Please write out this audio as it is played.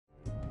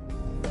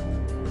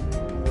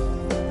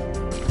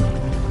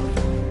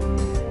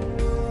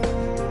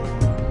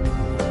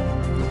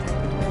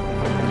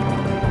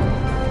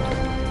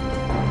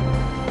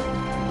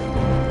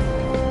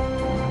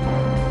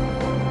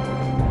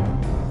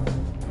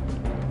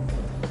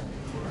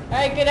All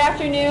right, good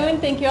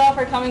afternoon. Thank you all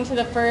for coming to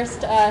the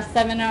first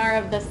seminar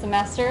of the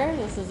semester.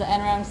 This is the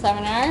NREM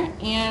Seminar,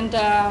 and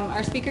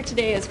our speaker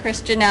today is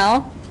Chris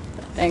Jennelle,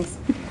 thanks,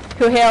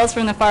 who hails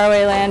from the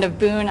faraway land of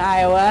Boone,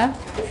 Iowa.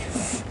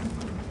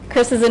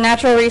 Chris is a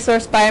natural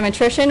resource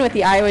biometrician with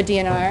the Iowa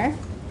DNR.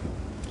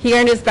 He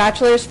earned his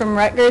bachelor's from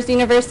Rutgers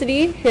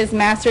University, his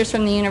master's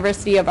from the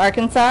University of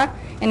Arkansas,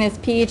 and his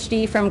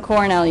PhD from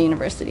Cornell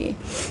University.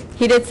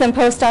 He did some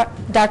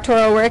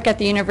postdoctoral work at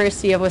the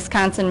University of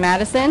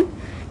Wisconsin-Madison,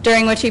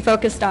 during which he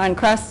focused on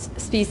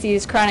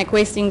cross-species chronic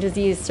wasting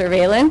disease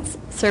surveillance,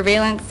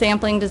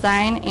 sampling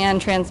design, and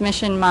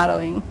transmission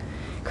modeling.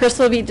 Chris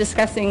will be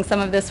discussing some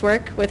of this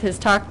work with his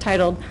talk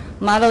titled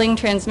Modeling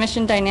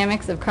Transmission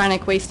Dynamics of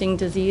Chronic Wasting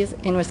Disease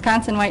in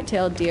Wisconsin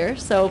White-tailed Deer.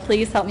 So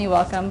please help me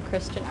welcome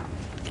Chris Jennelle.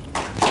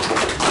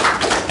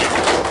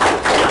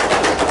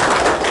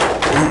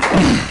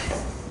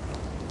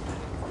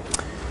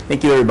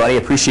 Thank you, everybody. I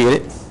appreciate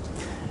it.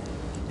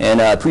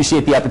 And I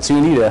appreciate the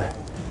opportunity to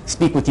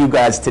speak with you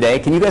guys today.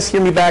 Can you guys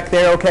hear me back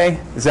there okay?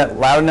 Is that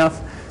loud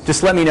enough?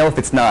 Just let me know if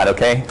it's not,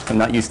 okay? I'm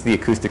not used to the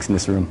acoustics in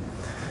this room.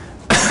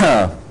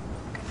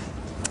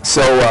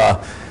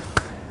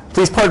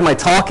 Please pardon my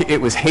talk. It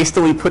was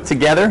hastily put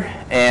together,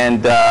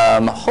 and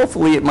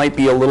hopefully it might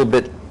be a little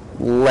bit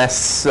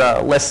less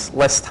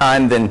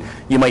time than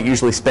you might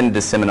usually spend at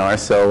a seminar,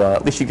 so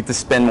at least you get to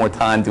spend more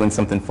time doing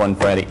something fun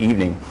Friday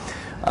evening.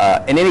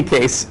 In any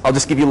case, I'll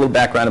just give you a little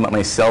background about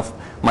myself.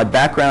 My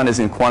background is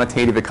in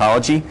quantitative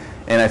ecology,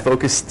 and I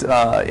focused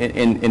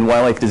in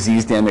wildlife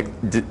disease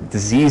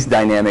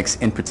dynamics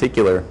in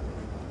particular.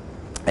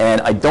 And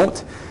I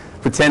don't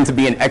pretend to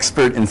be an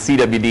expert in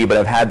CWD, but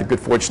I've had the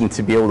good fortune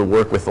to be able to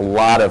work with a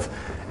lot of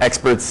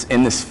experts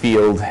in this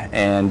field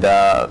and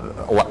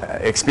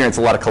experience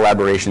a lot of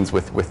collaborations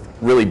with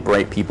really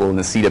bright people in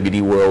the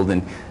CWD world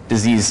and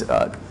disease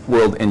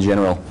world in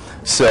general.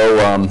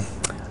 So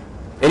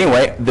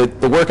anyway,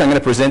 the work I'm going to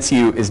present to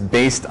you is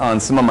based on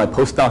some of my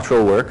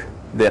postdoctoral work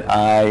that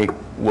I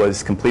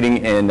was completing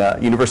in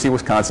University of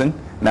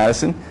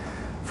Wisconsin-Madison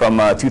from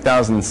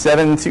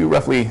 2007 to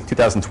roughly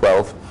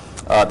 2012.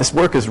 This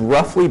work is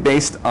roughly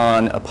based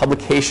on a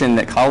publication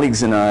that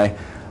colleagues and I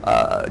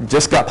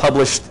just got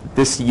published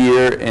this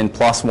year in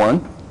PLOS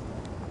One.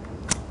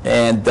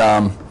 And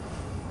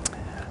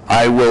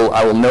I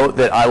will note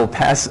that I will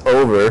pass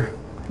over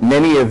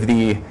many of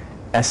the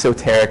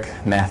esoteric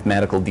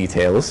mathematical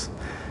details.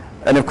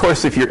 And of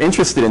course, if you're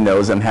interested in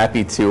those, I'm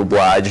happy to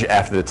oblige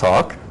after the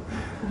talk.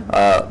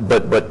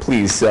 But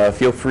please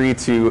feel free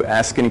to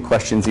ask any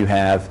questions you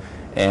have.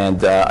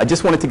 And I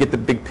just wanted to get the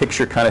big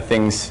picture kind of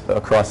things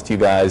across to you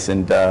guys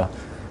and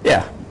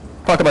yeah,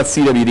 talk about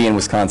CWD in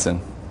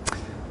Wisconsin.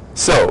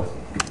 So,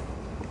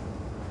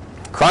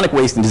 chronic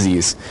wasting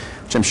disease,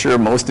 which I'm sure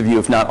most of you,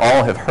 if not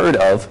all, have heard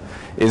of,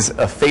 is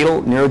a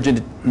fatal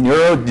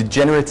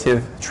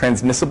neurodegenerative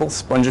transmissible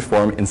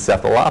spongiform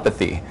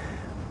encephalopathy.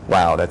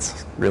 Wow,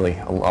 that's really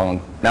a long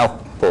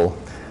mouthful.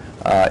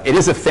 It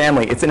is a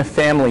family, it's in a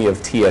family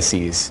of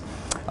TSEs.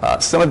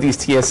 Some of these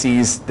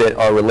TSEs that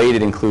are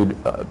related include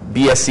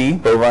BSE,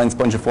 bovine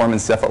spongiform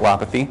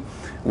encephalopathy,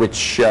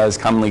 which is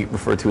commonly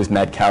referred to as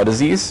mad cow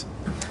disease,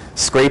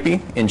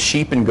 scrapie in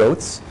sheep and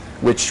goats,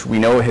 which we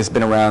know has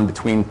been around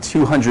between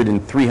 200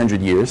 and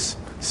 300 years.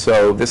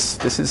 So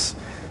these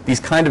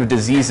kind of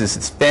diseases,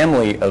 this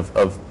family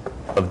of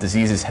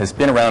diseases has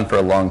been around for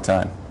a long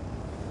time.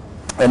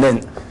 And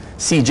then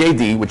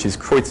CJD, which is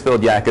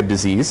Creutzfeldt-Jakob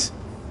disease.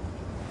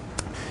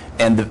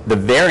 And the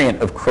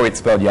variant of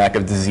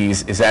Creutzfeldt-Jakob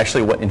disease is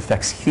actually what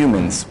infects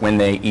humans when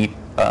they eat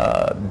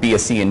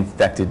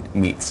BSE-infected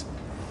meats.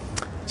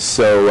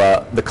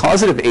 So the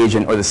causative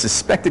agent, or the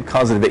suspected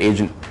causative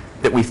agent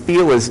that we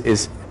feel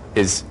is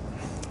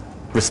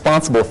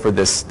responsible for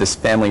this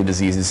family of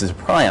diseases is a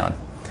prion.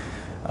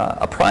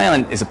 A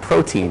prion is a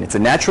protein. It's a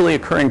naturally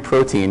occurring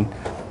protein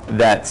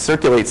that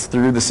circulates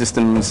through the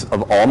systems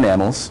of all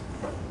mammals.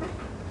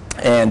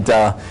 And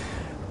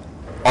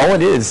all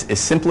it is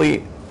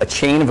simply a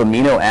chain of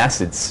amino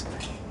acids.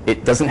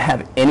 It doesn't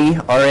have any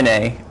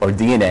RNA or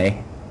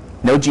DNA,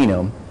 no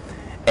genome,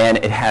 and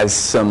it has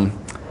some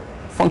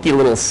funky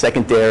little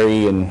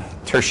secondary and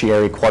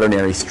tertiary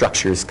quaternary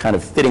structures kind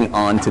of fitting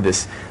onto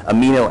this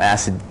amino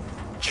acid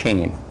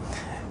chain.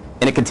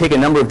 And it can take a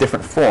number of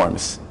different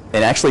forms.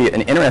 And actually,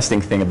 an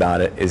interesting thing about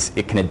it is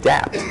it can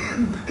adapt,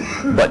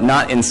 but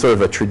not in sort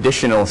of a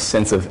traditional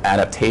sense of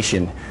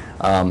adaptation.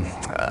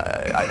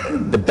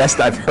 The best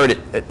I've heard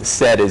it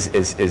said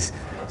is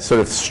sort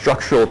of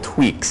structural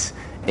tweaks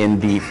in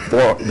the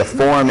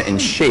form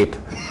and shape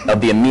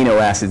of the amino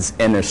acids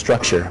and their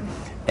structure,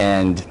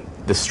 and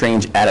the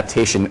strange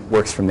adaptation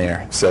works from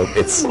there. So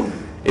it's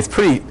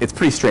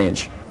pretty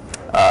strange.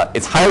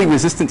 It's highly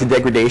resistant to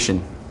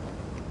degradation.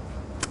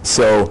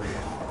 So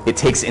it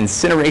takes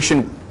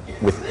incineration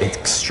with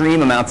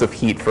extreme amounts of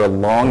heat for a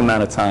long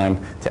amount of time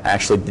to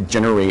actually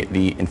degenerate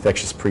the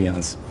infectious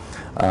prions,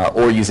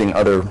 or using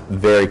other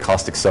very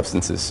caustic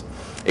substances.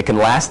 It can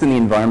last in the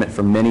environment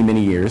for many,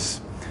 many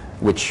years,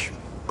 which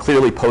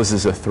clearly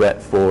poses a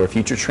threat for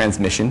future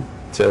transmission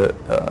to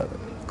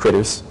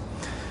critters.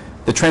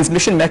 The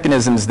transmission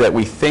mechanisms that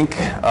we think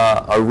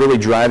are really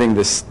driving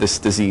this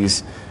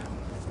disease,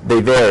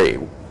 they vary.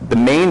 The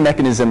main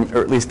mechanism,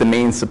 or at least the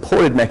main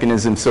supported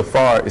mechanism so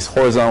far, is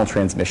horizontal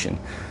transmission.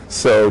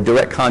 So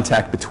direct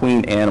contact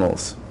between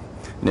animals,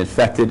 an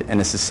infected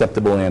and a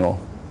susceptible animal.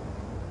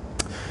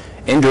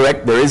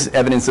 Indirect, there is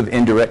evidence of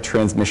indirect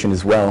transmission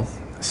as well.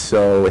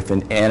 So if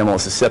an animal, a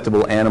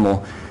susceptible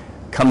animal,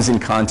 comes in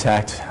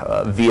contact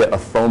via a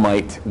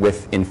fomite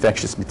with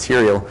infectious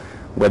material,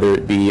 whether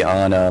it be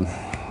on a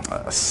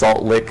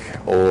salt lick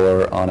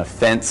or on a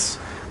fence,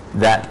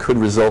 that could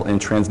result in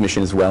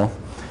transmission as well.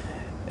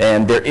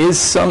 And there is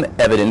some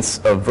evidence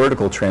of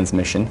vertical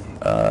transmission,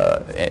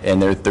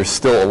 and there's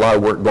still a lot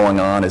of work going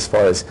on as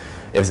far as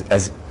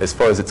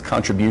its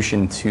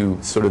contribution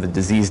to sort of the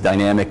disease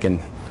dynamic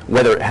and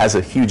whether it has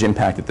a huge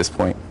impact at this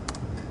point.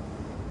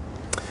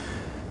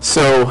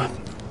 So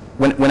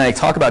when I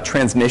talk about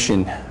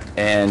transmission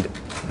and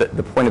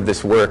the point of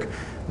this work,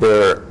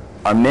 there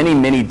are many,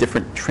 many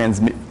different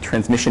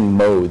transmission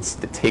modes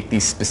that take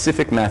these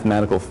specific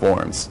mathematical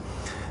forms.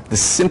 The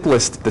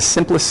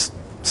simplest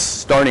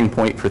starting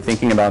point for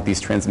thinking about these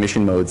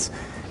transmission modes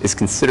is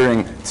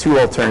considering two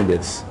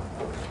alternatives.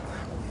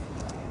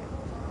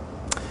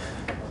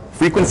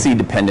 Frequency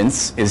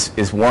dependence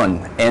is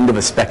one end of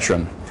a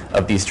spectrum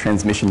of these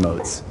transmission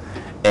modes.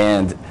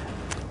 And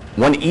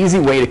one easy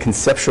way to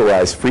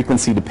conceptualize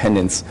frequency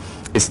dependence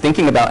is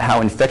thinking about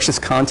how infectious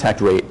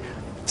contact rate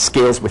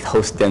scales with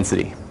host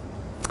density.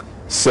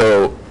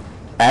 So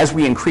as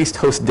we increased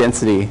host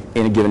density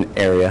in a given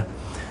area,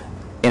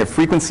 in a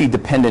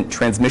frequency-dependent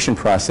transmission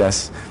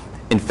process,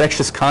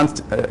 infectious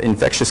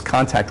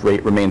contact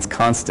rate remains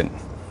constant.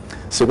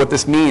 So what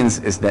this means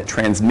is that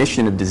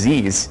transmission of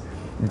disease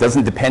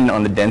doesn't depend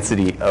on the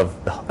density of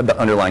the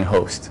underlying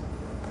host.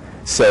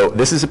 So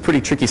this is a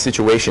pretty tricky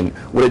situation.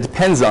 What it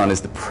depends on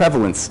is the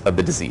prevalence of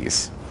the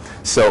disease.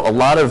 So a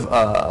lot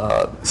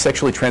of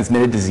sexually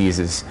transmitted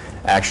diseases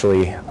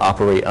actually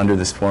operate under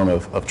this form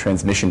of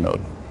transmission mode.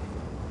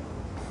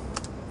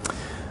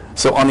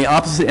 So on the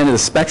opposite end of the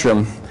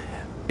spectrum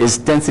is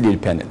density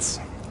dependence,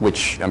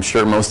 which I'm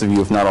sure most of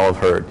you, if not all, have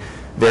heard.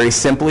 Very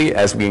simply,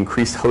 as we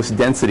increase host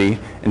density,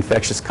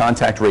 infectious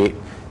contact rate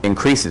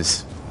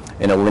increases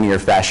in a linear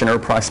fashion or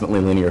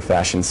approximately linear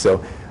fashion.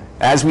 So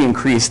as we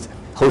increased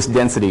host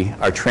density,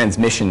 our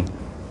transmission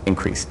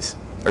increases.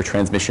 Our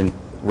transmission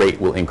rate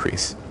will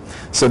increase.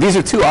 So these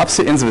are two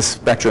opposite ends of the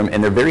spectrum,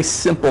 and they're very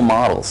simple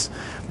models.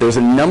 There's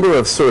a number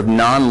of sort of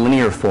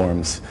non-linear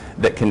forms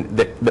that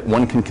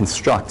one can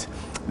construct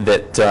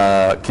that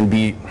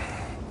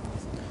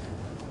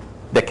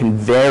can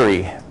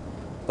vary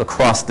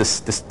across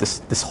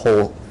this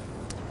whole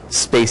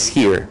space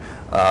here.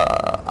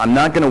 I'm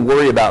not going to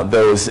worry about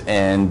those,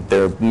 and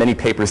there are many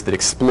papers that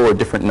explore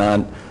different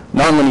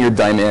nonlinear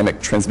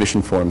dynamic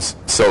transmission forms.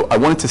 So I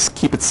wanted to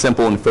keep it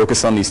simple and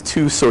focus on these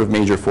two sort of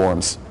major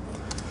forms.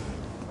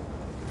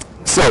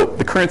 So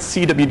the current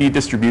CWD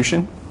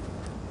distribution,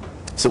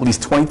 so at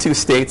least 22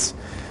 states,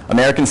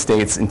 American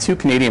states, and 2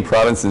 Canadian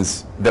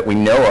provinces that we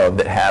know of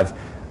that have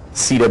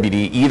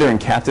CWD, either in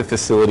captive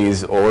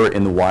facilities or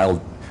in the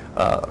wild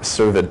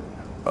cervid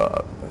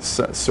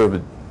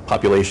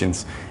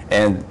populations.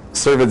 And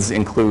cervids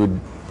include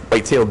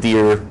white-tailed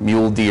deer,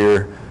 mule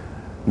deer,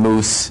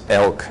 moose,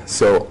 elk.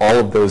 So all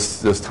of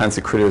those kinds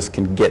of critters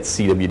can get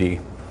CWD.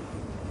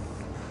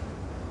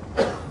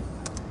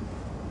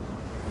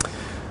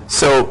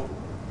 So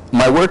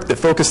my work that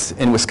focused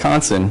in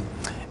Wisconsin,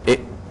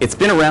 it's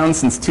been around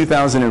since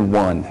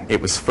 2001.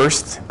 It was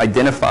first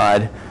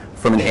identified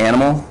from an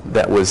animal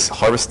that was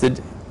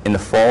harvested in the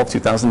fall of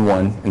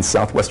 2001 in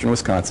southwestern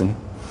Wisconsin.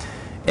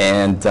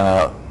 And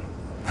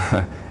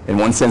in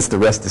one sense, the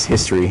rest is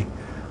history.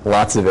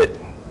 Lots of it,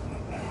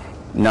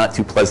 not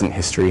too pleasant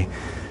history.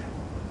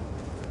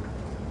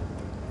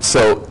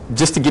 So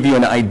just to give you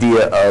an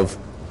idea of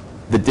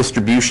the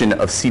distribution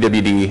of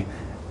CWD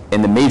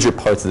in the major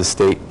parts of the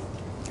state.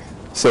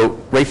 So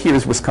right here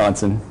is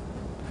Wisconsin,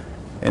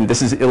 and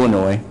this is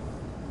Illinois.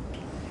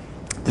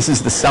 This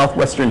is the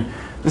southwestern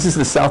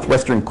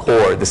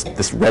core,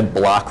 this red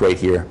block right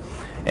here.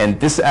 And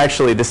this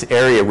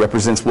area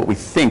represents what we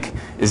think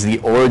is the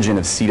origin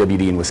of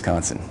CWD in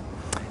Wisconsin.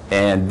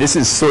 And this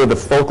is sort of the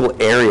focal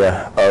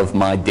area of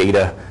my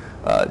data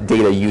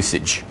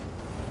usage.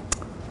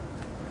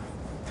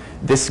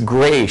 This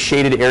gray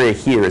shaded area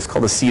here is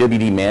called the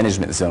CWD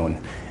management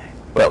zone.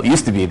 Well, it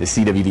used to be the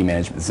CWD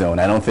management zone.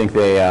 I don't think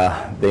they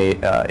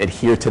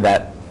adhere to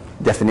that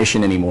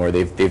definition anymore.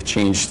 They've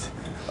changed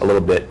a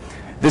little bit.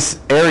 This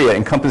area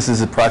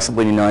encompasses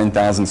approximately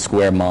 9,000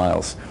 square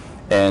miles,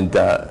 and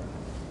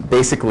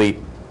basically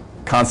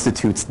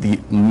constitutes the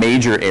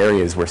major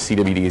areas where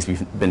CWD has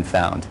been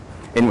found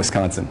in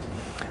Wisconsin.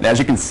 And as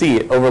you can see,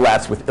 it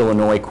overlaps with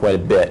Illinois quite a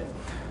bit.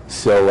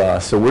 So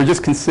we're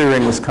just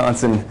considering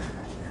Wisconsin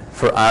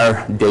for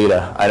our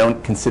data. I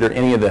don't consider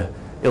any of the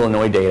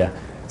Illinois data.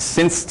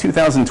 Since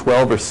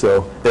 2012 or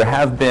so, there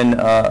have been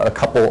a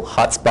couple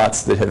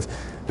hotspots that have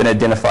been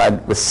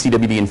identified with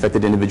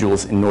CWD-infected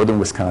individuals in northern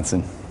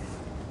Wisconsin.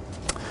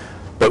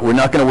 But we're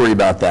not going to worry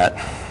about that.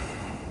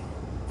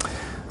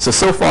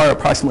 So far,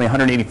 approximately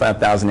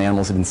 185,000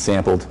 animals have been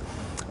sampled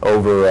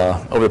over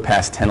the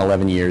past 10,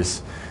 11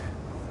 years.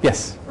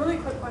 Yes? Really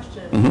quick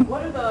question.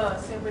 What are the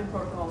sampling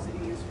protocols that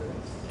you use for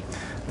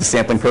this? The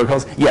sampling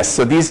protocols? Yes,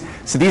 so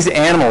these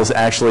animals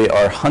actually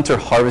are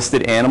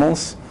hunter-harvested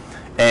animals,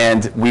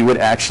 and we would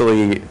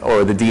actually,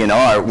 or the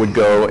DNR would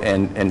go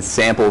and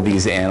sample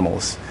these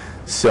animals.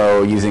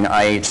 So using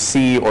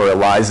IHC or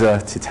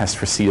ELISA to test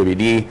for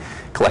CWD,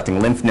 collecting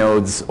lymph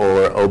nodes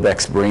or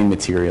Obex brain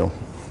material.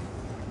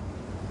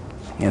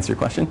 Answer your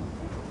question?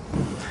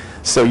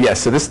 So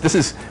yes, so this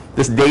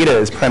data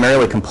is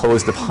primarily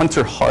composed of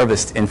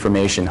hunter-harvest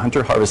information,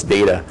 hunter-harvest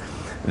data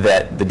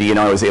that the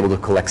DNR was able to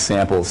collect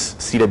samples,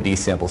 CWD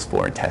samples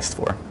for and test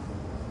for.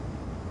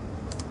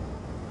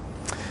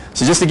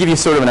 So just to give you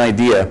sort of an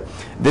idea,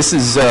 this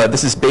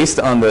is based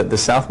on the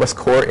Southwest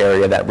Core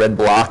area, that red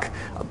block,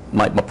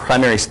 my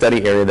primary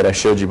study area that I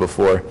showed you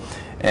before.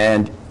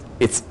 And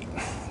it's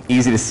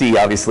easy to see,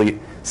 obviously,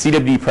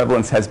 CWD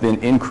prevalence has been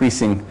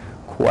increasing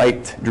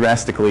quite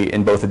drastically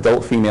in both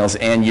adult females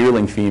and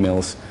yearling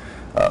females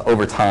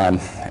over time,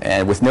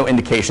 and with no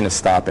indication of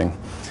stopping.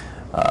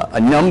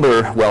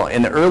 Well,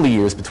 in the early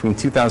years, between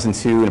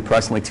 2002 and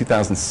approximately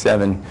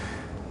 2007,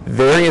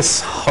 various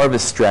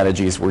harvest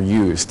strategies were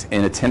used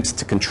in attempts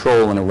to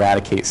control and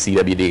eradicate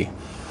CWD.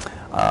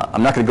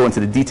 I'm not going to go into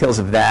the details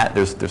of that.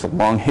 There's a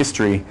long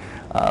history,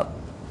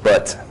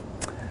 but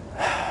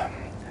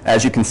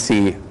as you can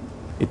see,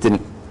 it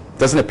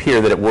doesn't appear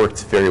that it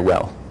worked very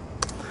well.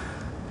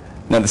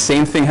 Now, the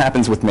same thing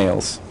happens with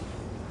males.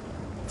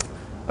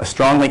 A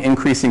strongly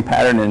increasing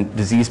pattern in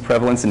disease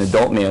prevalence in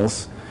adult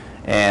males,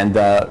 and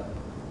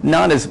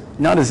not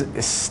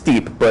as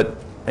steep, but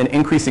an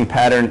increasing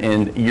pattern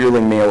in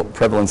yearling male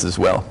prevalence as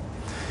well.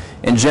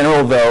 In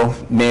general, though,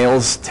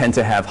 males tend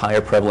to have higher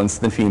prevalence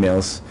than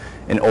females,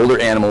 and older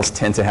animals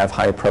tend to have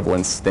higher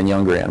prevalence than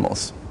younger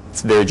animals.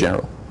 It's very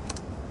general.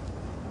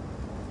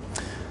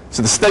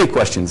 So the study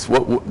questions,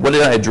 what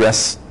did I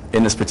address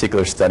in this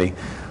particular study?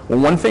 Well,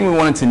 one thing we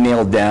wanted to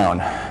nail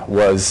down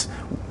was,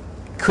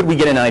 could we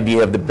get an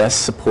idea of the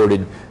best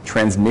supported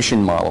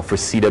transmission model for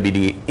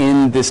CWD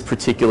in this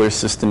particular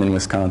system in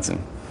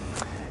Wisconsin?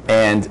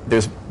 And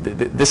this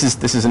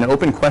is an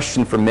open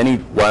question for many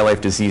wildlife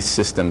disease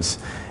systems,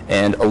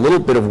 and a little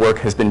bit of work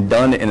has been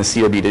done in the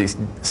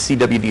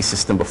CWD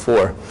system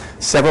before.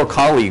 Several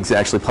colleagues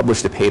actually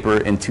published a paper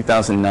in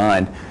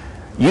 2009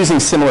 using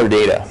similar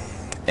data,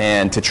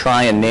 and to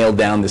try and nail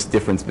down this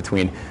difference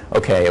between,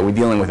 okay, are we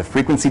dealing with a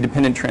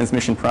frequency-dependent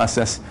transmission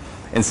process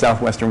in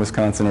southwestern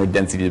Wisconsin or a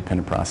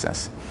density-dependent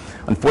process?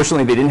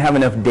 Unfortunately, they didn't have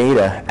enough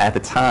data at the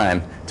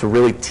time to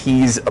really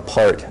tease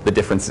apart the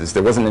differences.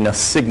 There wasn't enough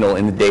signal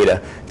in the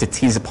data to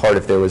tease apart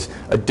if there was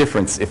a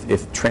difference,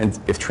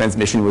 if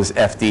transmission was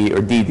FD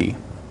or DD.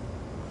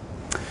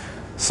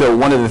 So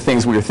one of the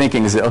things we were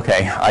thinking is that,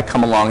 okay, I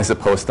come along as a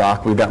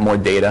postdoc, we've got more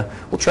data,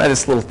 we'll try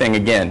this little thing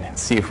again,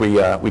 see if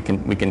we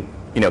can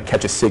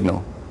catch a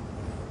signal.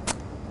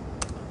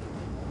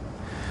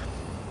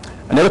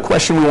 Another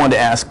question we wanted to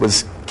ask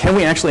was, can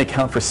we actually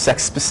account for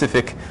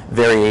sex-specific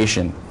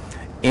variation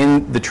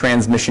in the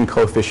transmission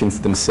coefficients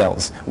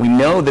themselves? We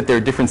know that there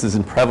are differences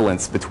in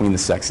prevalence between the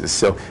sexes,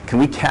 so can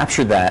we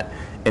capture that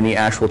in the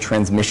actual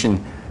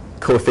transmission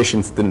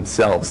coefficients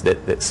themselves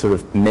that sort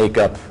of make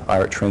up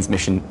our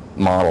transmission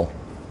model?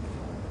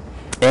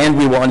 And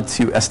we wanted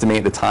to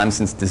estimate the time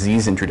since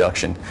disease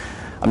introduction.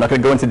 I'm not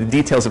going to go into the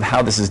details of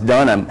how this is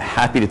done. I'm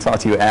happy to talk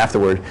to you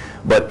afterward,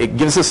 but it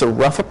gives us a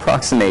rough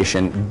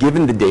approximation,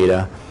 given the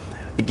data.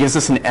 It gives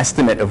us an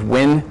estimate of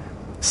when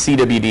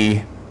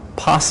CWD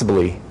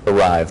possibly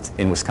arrived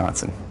in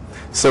Wisconsin.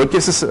 So it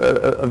gives us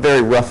a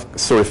very rough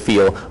sort of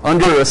feel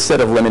under a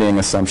set of limiting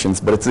assumptions,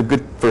 but it's a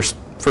good first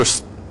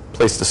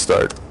place to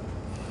start.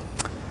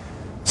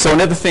 So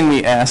another thing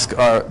we ask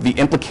are the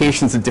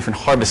implications of different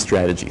harvest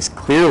strategies.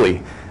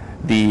 Clearly,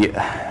 the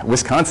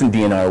Wisconsin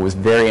DNR was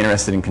very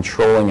interested in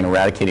controlling and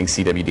eradicating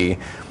CWD.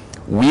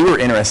 We were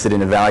interested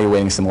in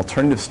evaluating some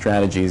alternative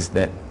strategies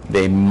that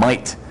they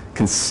might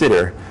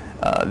consider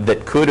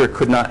that could or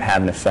could not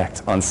have an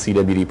effect on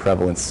CWD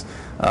prevalence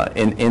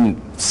in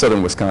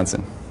southern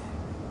Wisconsin.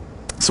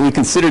 So we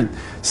considered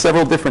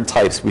several different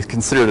types. We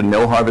considered a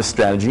no-harvest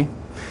strategy.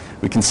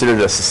 We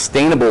considered a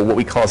sustainable, what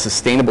we call a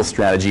sustainable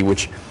strategy,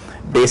 which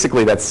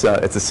basically it's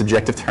a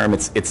subjective term.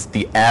 It's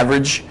the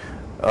average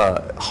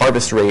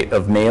harvest rate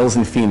of males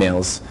and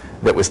females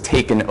that was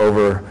taken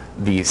over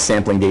the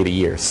sampling data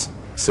years.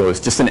 So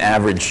it's just an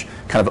average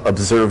kind of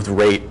observed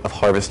rate of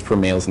harvest for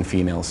males and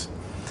females.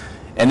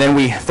 And then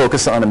we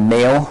focus on a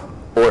male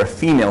or a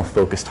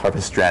female-focused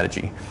harvest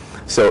strategy.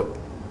 So,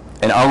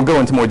 and I'll go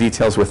into more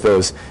details with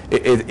those.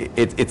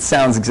 It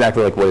sounds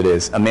exactly like what it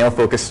is. A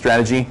male-focused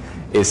strategy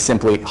is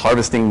simply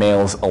harvesting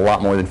males a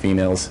lot more than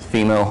females.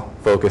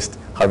 Female-focused,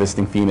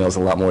 harvesting females a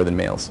lot more than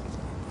males.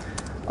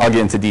 I'll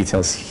get into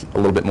details a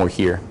little bit more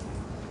here.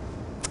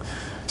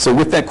 So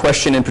with that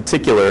question in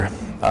particular,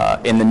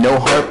 in the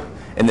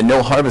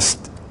no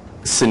harvest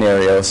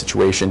scenario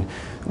situation,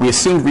 we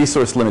assumed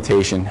resource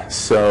limitation.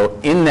 So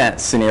in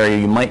that scenario,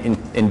 you might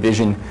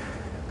envision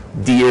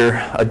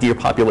a deer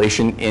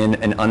population in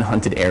an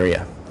unhunted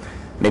area,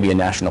 maybe a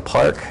national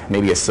park,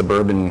 maybe a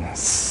suburban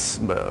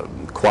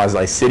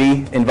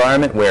quasi-city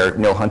environment where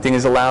no hunting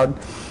is allowed.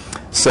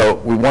 So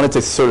we wanted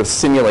to sort of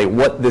simulate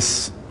what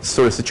this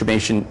sort of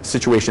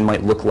situation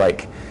might look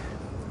like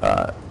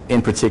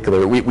in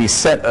particular. We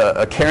set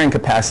a carrying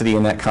capacity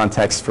in that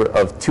context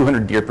of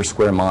 200 deer per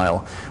square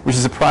mile, which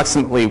is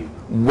approximately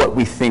what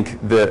we think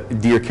the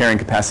deer carrying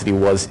capacity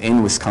was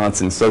in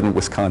Wisconsin, southern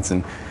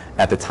Wisconsin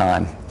at the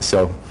time.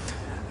 So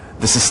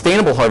the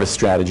sustainable harvest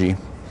strategy,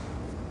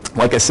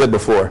 like I said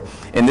before,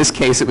 in this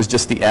case it was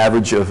just the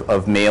average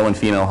of male and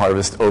female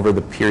harvest over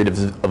the period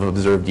of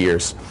observed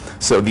years.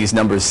 So these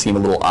numbers seem a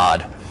little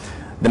odd.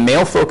 The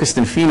male-focused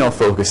and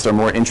female-focused are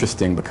more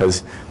interesting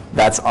because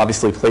that's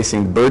obviously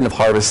placing the burden of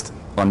harvest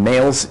on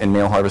males and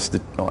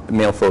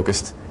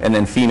male-focused, and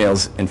then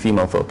females and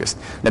female-focused.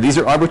 Now these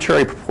are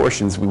arbitrary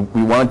proportions.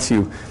 We wanted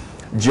to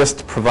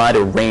just provide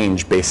a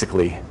range,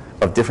 basically,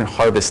 of different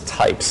harvest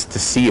types to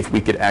see if we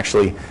could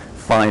actually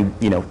find,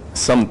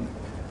 some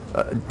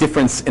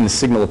difference in the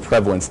signal of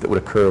prevalence that would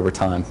occur over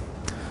time.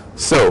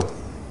 So,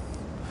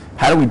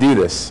 how do we do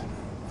this?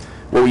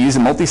 Well, we use a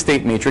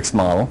multi-state matrix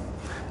model,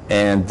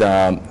 and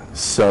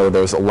so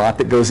there's a lot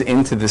that goes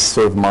into this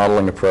sort of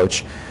modeling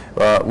approach.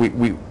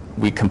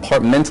 We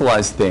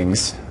compartmentalize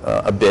things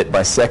a bit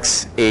by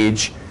sex,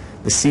 age,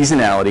 the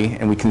seasonality,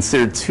 and we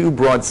consider two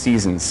broad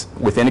seasons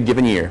within a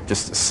given year,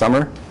 just a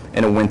summer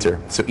and a winter.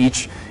 So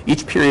each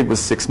period was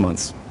 6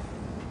 months.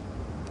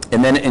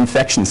 And then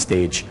infection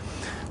stage,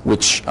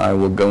 which I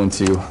will go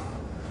into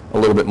a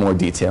little bit more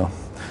detail.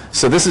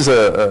 So this is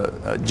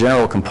a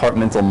general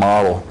compartmental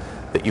model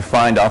that you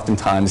find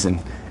oftentimes in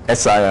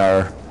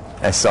SIR,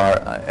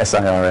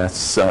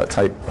 SIRS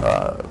type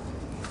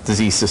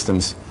disease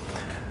systems.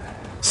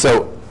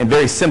 So, and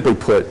very simply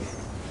put,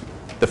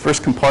 the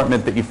first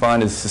compartment that you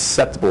find is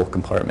susceptible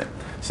compartment.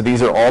 So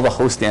these are all the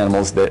host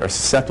animals that are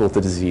susceptible to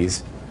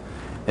disease.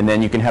 And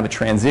then you can have a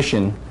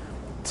transition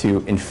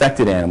to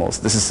infected animals.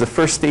 This is the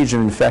first stage of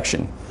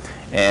infection.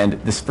 And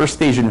this first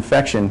stage of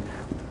infection,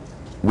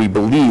 we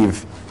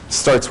believe,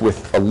 starts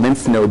with a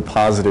lymph node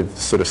positive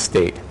sort of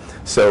state.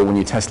 So when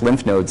you test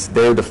lymph nodes,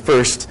 they're the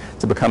first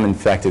to become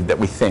infected that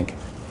we think.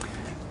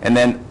 And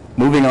then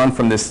moving on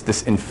from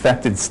this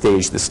infected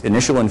stage, this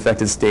initial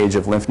infected stage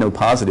of lymph node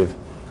positive,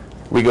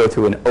 we go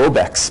to an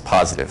OBEX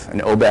positive.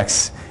 And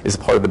OBEX is a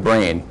part of the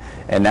brain.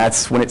 And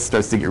that's when it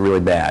starts to get really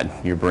bad.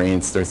 Your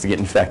brain starts to get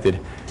infected.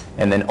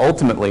 And then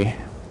ultimately,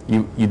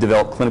 you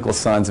develop clinical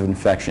signs of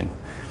infection.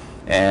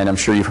 And I'm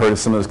sure you've heard of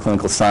some of those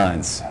clinical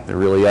signs. They're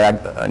really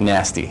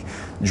nasty.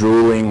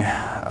 Drooling,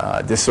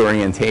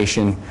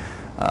 disorientation,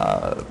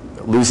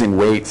 losing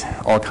weight,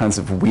 all kinds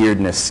of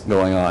weirdness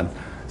going on.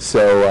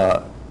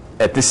 So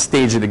at this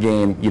stage of the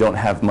game, you don't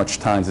have much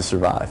time to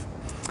survive.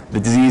 The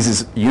disease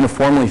is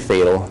uniformly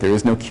fatal. There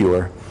is no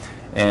cure.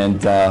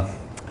 And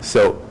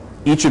so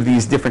each of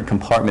these different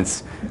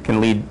compartments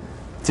can lead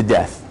to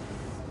death.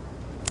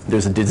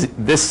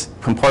 This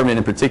compartment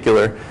in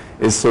particular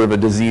is sort of a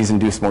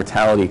disease-induced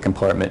mortality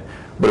compartment.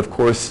 But of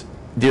course,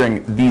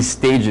 during these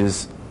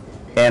stages,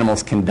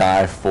 animals can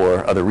die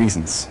for other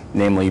reasons,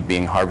 namely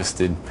being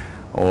harvested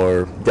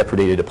or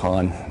depredated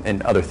upon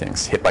and other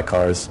things, hit by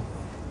cars.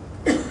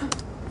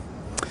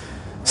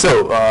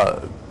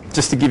 So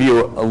just to give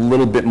you a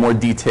little bit more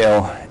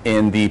detail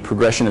in the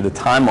progression of the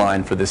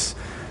timeline for this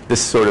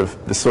sort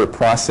of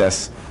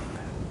process,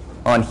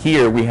 on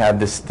here we have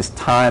this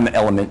time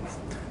element.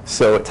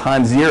 So at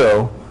time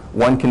 0,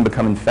 one can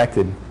become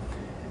infected.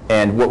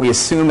 And what we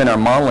assume in our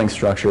modeling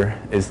structure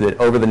is that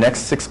over the next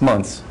 6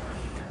 months,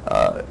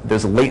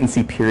 there's a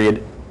latency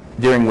period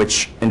during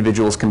which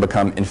individuals can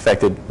become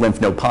infected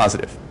lymph node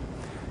positive.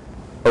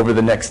 Over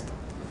the next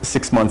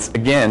 6 months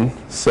again,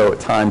 so at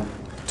time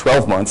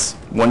 12 months,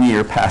 1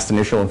 year past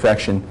initial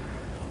infection,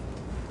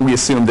 we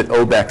assume that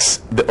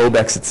the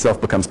OBEX itself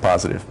becomes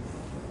positive,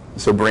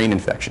 so brain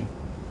infection.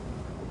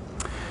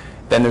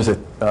 Then there's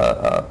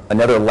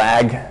another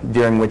lag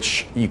during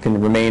which you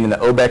can remain in the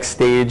OBEX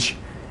stage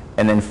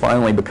and then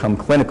finally become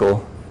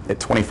clinical at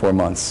 24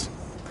 months.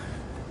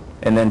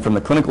 And then from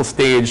the clinical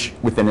stage,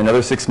 within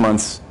another 6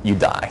 months, you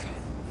die.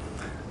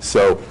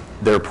 So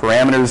there are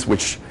parameters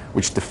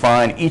which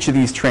define each of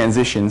these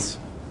transitions,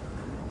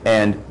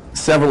 and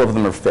several of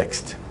them are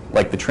fixed.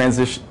 Like the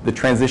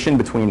transition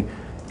between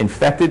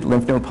infected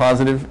lymph node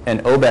positive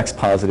and OBEX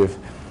positive,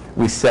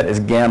 we set as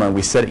gamma,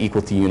 we set it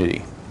equal to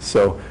unity.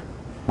 So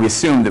we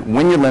assume that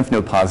when you're lymph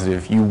node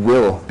positive, you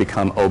will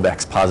become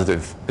OBEX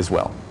positive as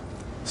well.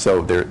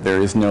 So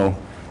there is no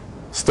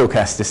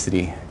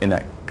stochasticity in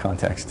that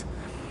context.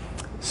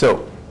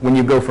 So when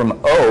you go from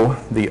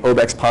O, the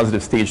OBEX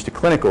positive stage, to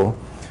clinical,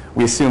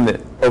 we assume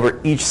that over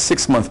each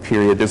 6-month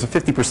period, there's a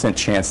 50%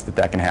 chance that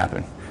that can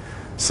happen.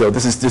 So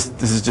this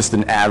is just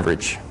an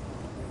average.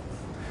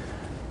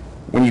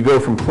 When you go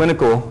from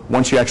clinical,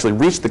 once you actually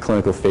reach the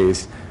clinical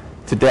phase,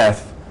 to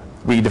death,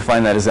 we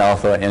define that as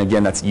alpha, and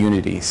again, that's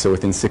unity. So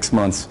within 6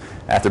 months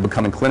after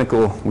becoming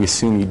clinical, we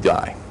assume you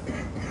die.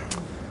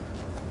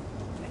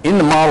 In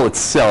the model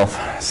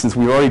itself, since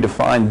we already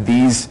defined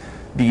these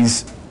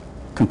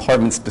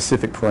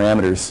compartment-specific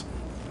parameters,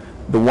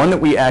 the one that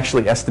we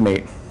actually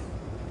estimate,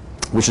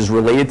 which is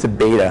related to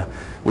beta,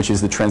 which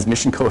is the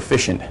transmission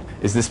coefficient,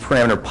 is this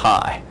parameter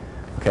pi,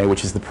 okay,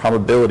 which is the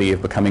probability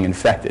of becoming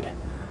infected.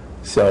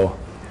 So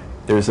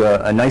there's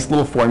a nice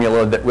little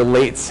formula that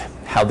relates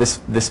how this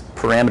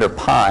parameter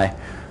pi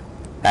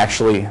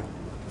actually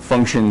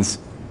functions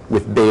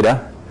with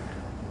beta,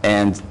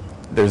 and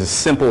there's a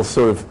simple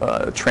sort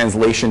of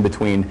translation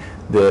between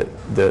the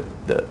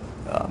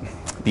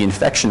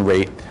infection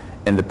rate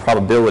and the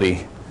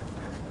probability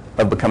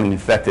of becoming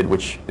infected,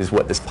 which is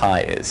what this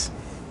pi is.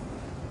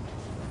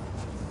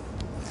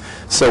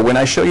 So when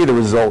I show you the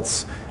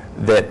results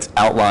that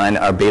outline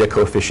our beta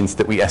coefficients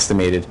that we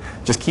estimated,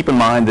 just keep in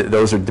mind that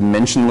those are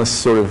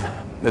dimensionless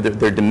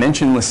they're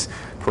dimensionless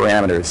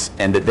parameters,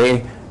 and that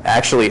they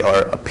actually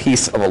are a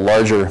piece of a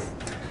larger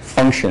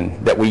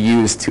function that we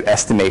use to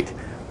estimate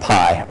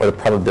pi, or the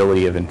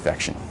probability of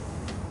infection.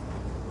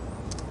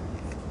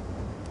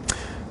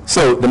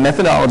 So the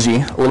methodology,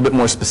 a little bit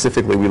more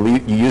specifically, we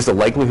used a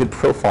likelihood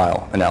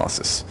profile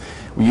analysis.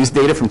 We used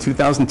data from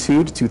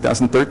 2002 to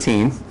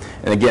 2013,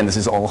 and again, this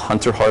is all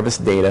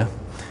hunter-harvest data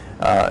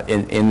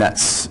in that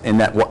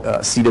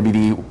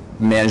CWD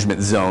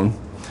management zone.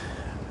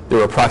 There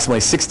were approximately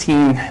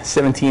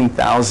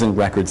 17,000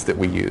 records that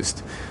we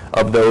used.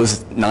 Of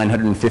those,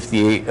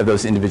 958 of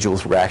those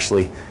individuals were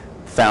actually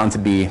found to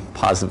be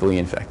positively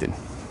infected.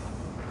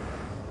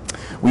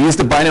 We used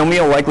a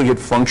binomial likelihood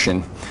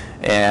function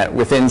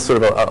within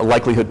sort of a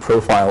likelihood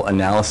profile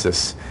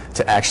analysis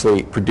to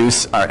actually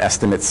produce our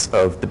estimates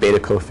of the beta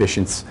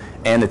coefficients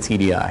and the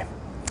TDI,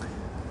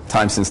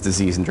 time since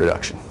disease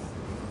introduction.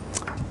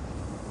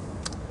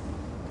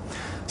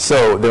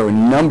 So there are a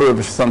number of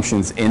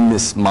assumptions in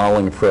this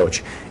modeling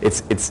approach.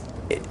 It's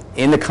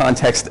in the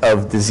context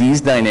of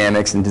disease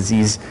dynamics and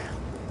disease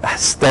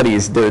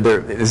studies.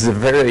 This is a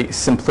very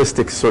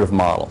simplistic sort of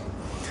model.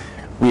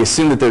 We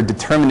assume that there are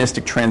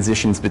deterministic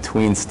transitions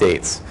between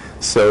states.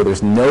 So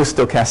there's no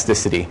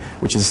stochasticity,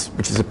 which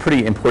is a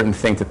pretty important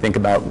thing to think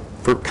about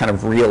for kind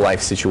of real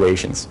life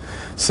situations.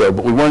 So,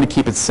 but we wanted to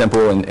keep it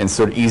simple and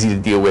sort of easy to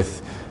deal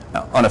with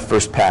on a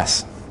first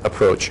pass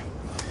approach.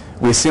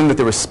 We assumed that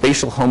there was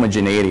spatial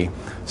homogeneity.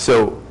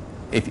 So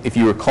if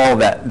you recall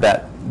that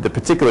the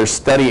particular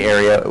study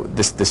area,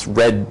 this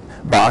red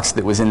box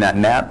that was in that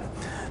map,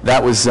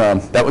 that was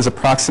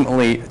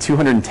approximately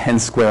 210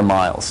 square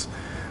miles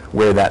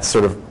where that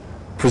sort of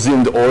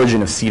presumed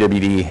origin of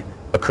CWD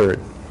occurred.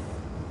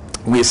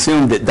 We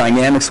assumed that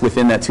dynamics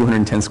within that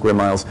 210 square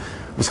miles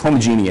was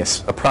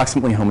homogeneous,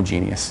 approximately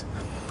homogeneous.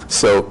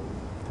 So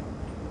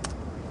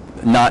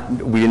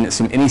we didn't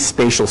assume any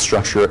spatial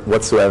structure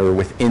whatsoever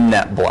within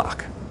that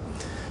block.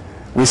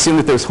 We assumed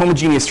that there was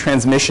homogeneous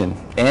transmission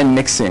and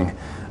mixing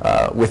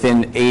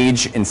within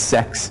age and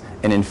sex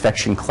and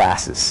infection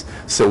classes.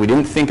 So we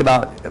didn't think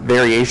about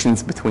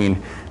variations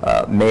between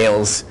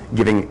males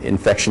giving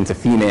infection to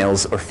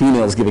females or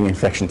females giving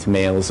infection to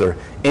males or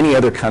any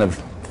other kind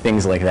of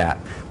things like that.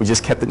 We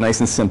just kept it nice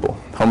and simple,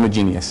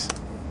 homogeneous.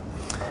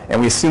 And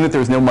we assumed that there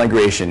was no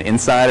migration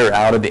inside or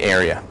out of the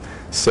area.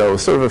 So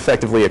sort of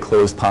effectively a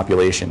closed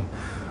population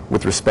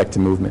with respect to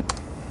movement.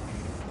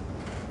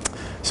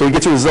 So we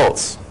get to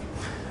results.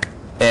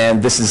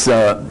 And this is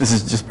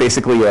just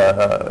basically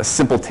a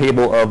simple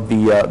table of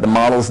the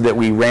models that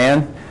we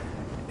ran.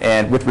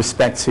 And with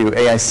respect to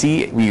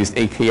AIC, we used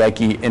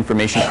Ecology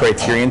information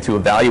criterion to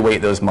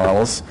evaluate those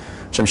models,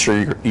 which I'm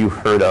sure you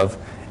heard of.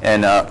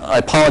 And I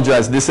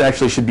apologize, this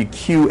actually should be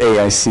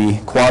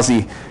QAIC,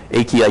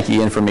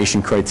 quasi-Ecology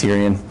information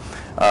criterion.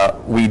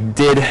 We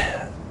did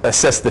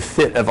assess the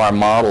fit of our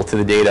model to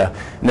the data,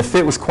 and the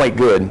fit was quite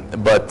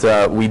good,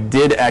 but we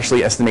did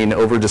actually estimate an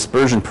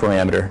over-dispersion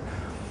parameter,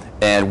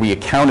 and we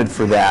accounted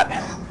for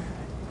that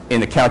in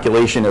the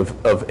calculation of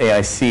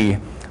AIC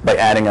by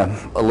adding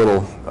a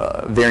little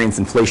variance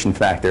inflation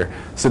factor.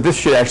 So this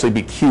should actually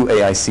be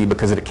QAIC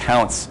because it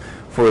accounts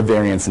for a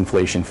variance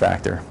inflation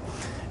factor.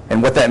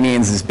 And what that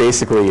means is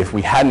basically if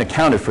we hadn't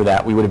accounted for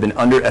that, we would have been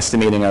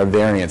underestimating our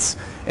variance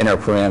in our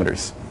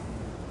parameters.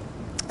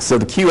 So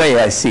the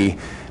QAIC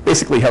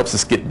basically helps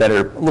us get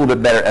a little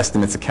bit better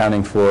estimates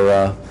accounting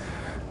for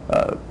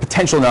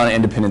potential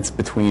non-independence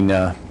between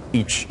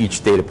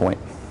each data point.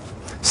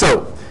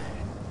 So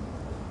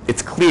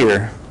it's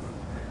clear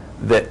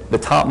that the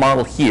top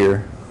model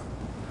here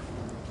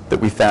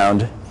that we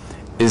found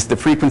is the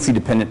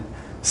frequency-dependent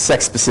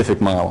sex-specific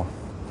model.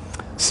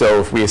 So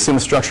if we assume a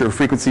structure of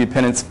frequency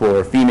dependence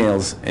for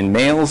females and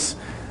males,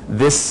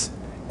 this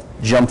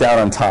jumped out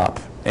on top.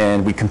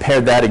 And we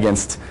compared that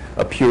against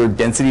a pure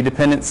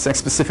density-dependent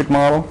sex-specific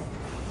model.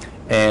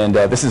 And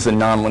this is a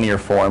nonlinear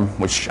form,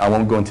 which I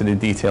won't go into the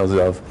details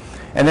of.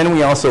 And then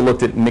we also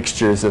looked at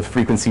mixtures of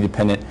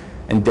frequency-dependent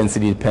and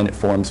density-dependent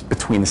forms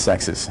between the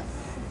sexes.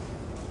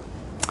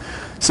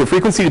 So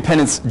frequency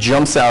dependence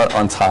jumps out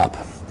on top.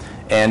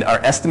 And our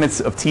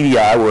estimates of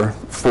TDI were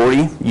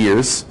 40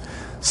 years.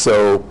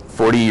 So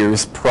 40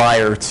 years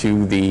prior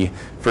to the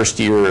first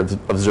year of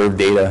observed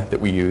data that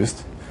we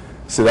used.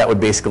 So that would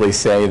basically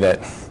say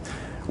that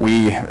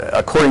we,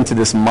 according to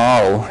this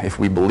model, if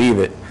we believe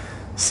it,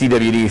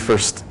 CWD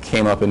first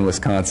came up in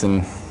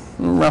Wisconsin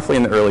roughly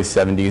in the early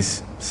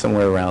 70s,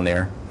 somewhere around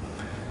there.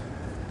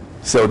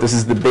 So this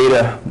is the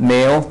beta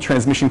male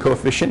transmission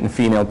coefficient and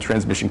female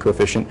transmission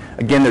coefficient.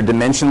 Again, they're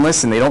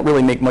dimensionless, and they don't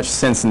really make much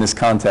sense in this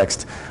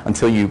context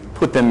until you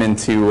put them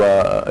into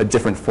a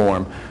different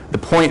form. The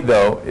point,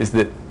 though, is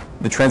that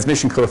the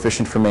transmission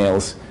coefficient for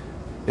males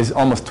is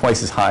almost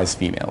twice as high as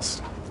females,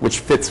 which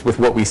fits with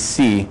what we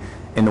see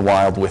in the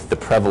wild with the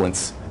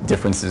prevalence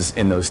differences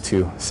in those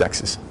two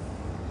sexes.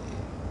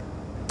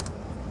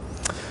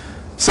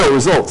 So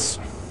results.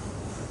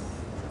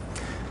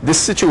 This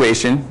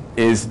situation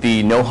is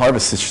the no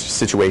harvest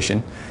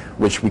situation,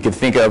 which we could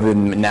think of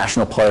in a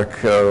national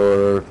park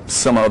or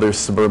some other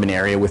suburban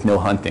area with no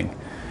hunting.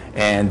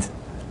 And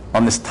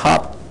on this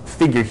top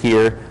figure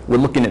here, we're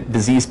looking at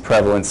disease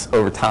prevalence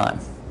over time.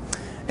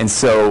 And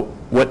so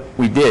what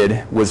we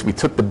did was we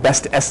took the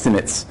best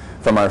estimates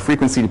from our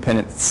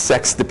frequency-dependent,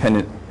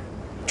 sex-dependent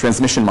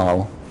transmission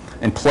model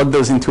and plugged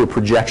those into a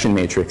projection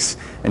matrix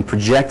and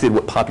projected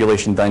what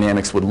population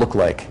dynamics would look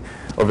like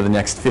over the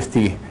next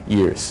 50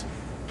 years.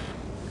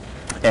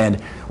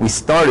 And we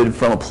started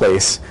from a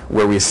place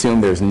where we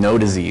assumed there's no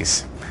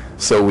disease.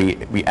 So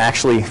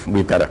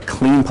we've got a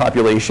clean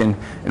population,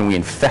 and we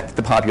infect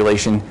the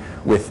population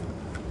with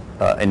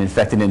an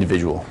infected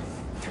individual.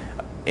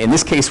 In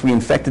this case, we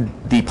infected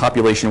the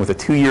population with a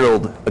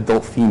 2-year-old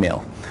adult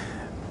female.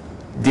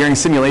 During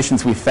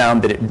simulations, we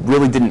found that it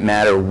really didn't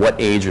matter what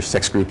age or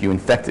sex group you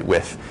infect it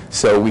with.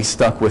 So we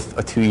stuck with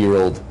a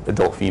 2-year-old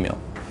adult female.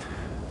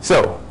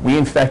 So we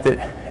infect it,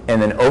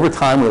 and then over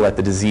time, we let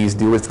the disease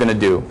do what it's going to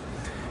do.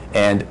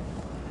 And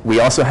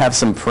we also have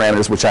some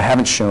parameters, which I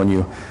haven't shown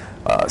you,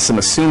 some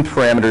assumed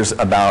parameters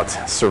about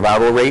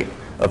survival rate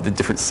of the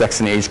different sex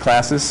and age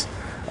classes.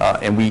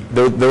 And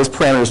those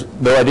parameters,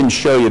 though I didn't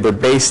show you, they're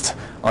based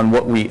on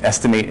what we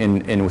estimate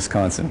in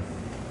Wisconsin.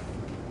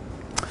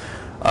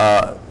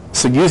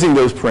 So using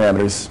those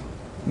parameters,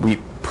 we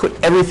put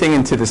everything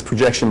into this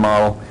projection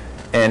model,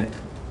 and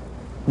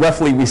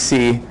roughly we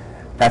see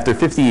after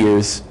 50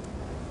 years,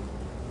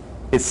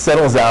 it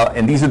settles out,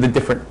 and these are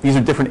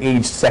different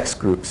age sex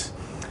groups.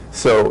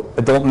 So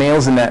adult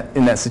males in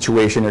that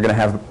situation are going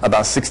to have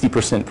about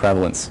 60%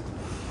 prevalence.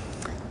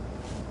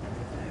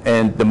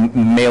 And the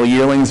male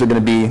yearlings are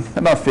going to be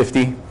about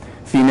 50,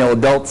 female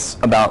adults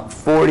about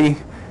 40,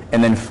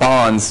 and then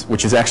fawns,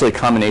 which is actually a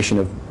combination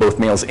of both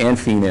males and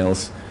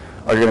females,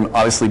 are going to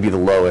obviously be the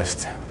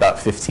lowest, about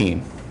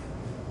 15.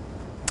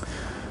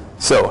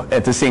 So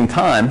at the same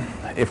time,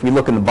 if we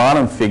look in the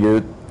bottom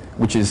figure,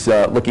 which is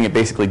looking at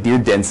basically deer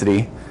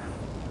density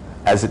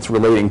as it's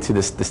relating to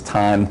this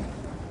time,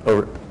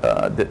 or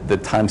the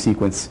time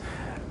sequence,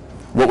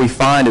 what we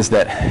find is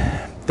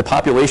that the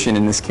population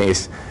in this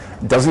case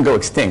doesn't go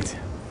extinct.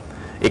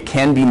 It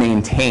can be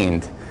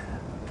maintained,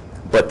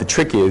 but the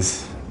trick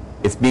is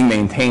it's being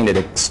maintained at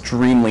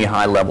extremely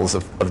high levels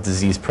of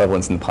disease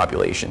prevalence in the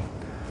population.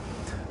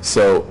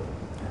 So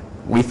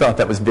we thought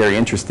that was very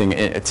interesting.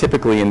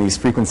 Typically in these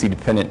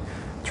frequency-dependent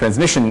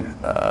transmission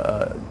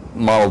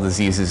model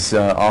diseases,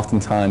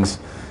 oftentimes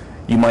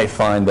you might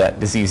find that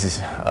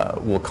diseases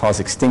will cause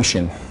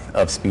extinction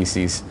of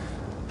species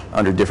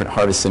under different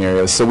harvest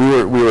scenarios. So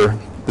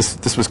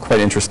this was quite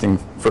interesting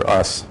for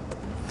us.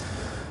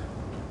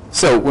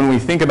 So when we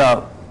think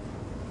about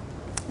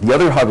the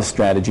other harvest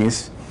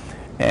strategies,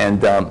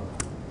 and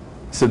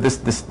so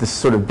this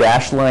sort of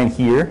dashed line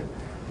here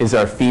is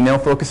our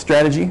female-focused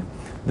strategy.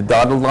 The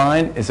dotted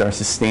line is our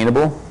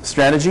sustainable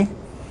strategy.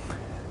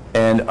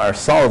 And our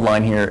solid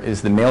line here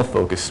is the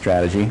male-focused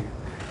strategy.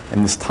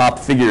 And this top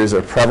figure is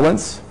our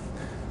prevalence.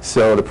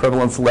 So the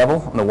prevalence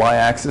level on the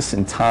y-axis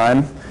and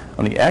time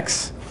on the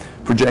x,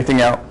 projecting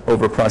out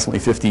over approximately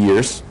 50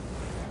 years.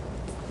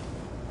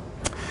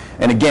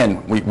 And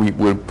again,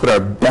 we put our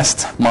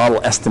best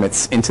model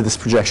estimates into this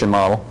projection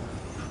model.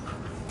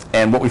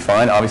 And what we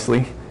find,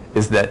 obviously,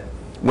 is that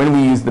when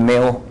we use the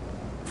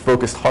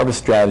male-focused harvest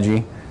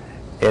strategy,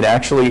 it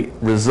actually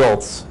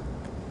results,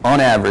 on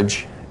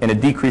average, in a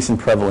decrease in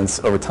prevalence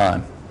over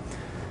time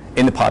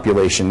in the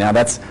population. Now,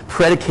 that's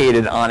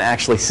predicated on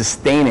actually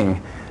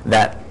sustaining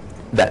that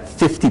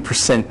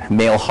 50%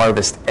 male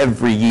harvest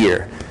every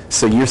year.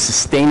 So you're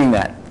sustaining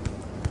that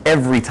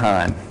every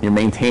time. You're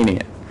maintaining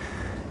it.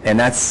 And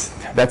that's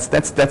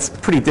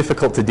pretty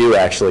difficult to do,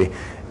 actually.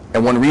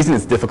 And one reason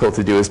it's difficult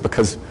to do is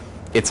because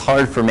it's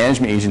hard for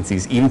management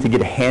agencies even to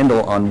get a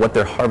handle on what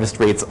their harvest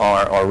rates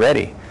are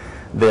already.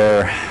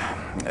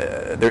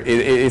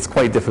 It's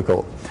quite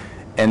difficult.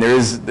 And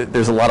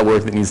there's a lot of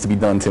work that needs to be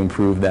done to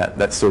improve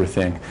that sort of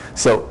thing.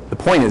 So the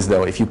point is,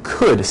 though, if you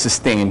could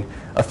sustain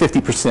a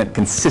 50%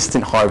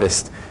 consistent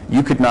harvest,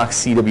 you could knock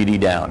CWD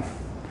down.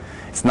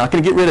 It's not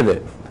going to get rid of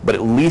it, but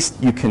at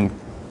least you can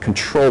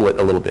control it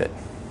a little bit.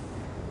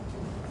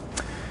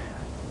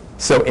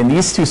 So in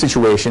these two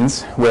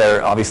situations,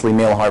 where obviously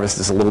male harvest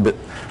is a little bit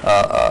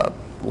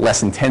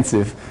less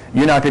intensive,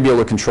 you're not going to be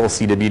able to control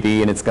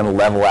CWD, and it's going to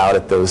level out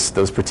at those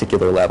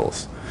particular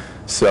levels.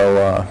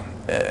 So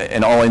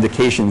and all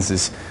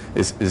indications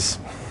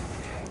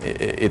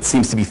it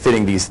seems to be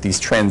fitting these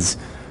trends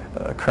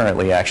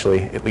currently,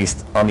 actually, at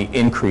least on the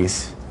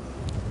increase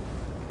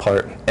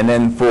part. And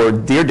then for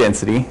deer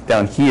density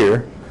down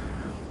here,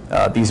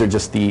 these are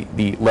just the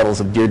levels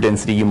of deer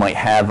density you might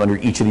have under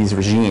each of these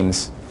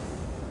regimes.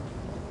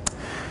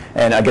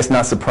 And I guess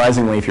not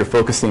surprisingly, if you're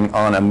focusing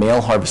on a male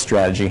harvest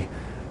strategy,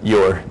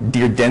 your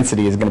deer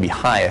density is going to be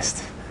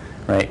highest,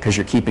 right? Because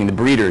you're keeping the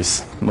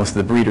breeders, most of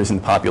the breeders in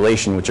the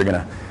population, which are going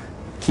to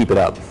keep it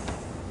up.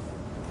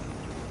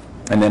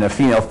 And then a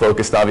female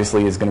focused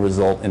obviously is going to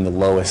result in the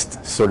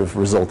lowest sort of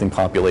resulting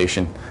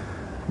population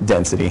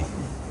density.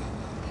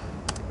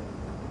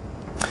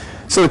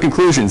 So the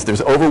conclusions,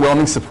 there's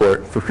overwhelming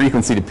support for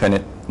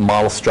frequency-dependent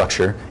model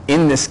structure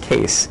in this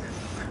case.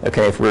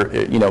 Okay, if we're,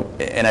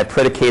 and I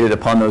predicated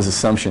upon those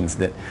assumptions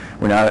that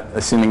we're not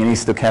assuming any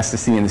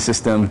stochasticity in the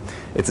system,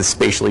 it's a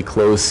spatially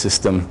closed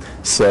system,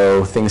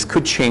 so things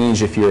could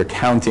change if you're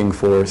accounting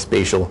for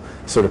spatial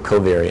sort of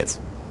covariates.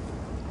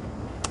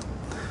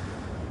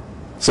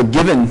 So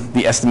given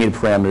the estimated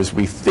parameters,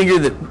 we figure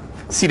that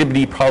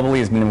CWD probably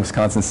has been in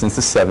Wisconsin since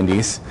the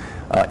 70s,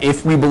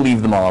 if we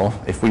believe the model,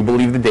 if we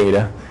believe the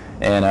data,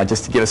 and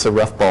just to give us a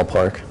rough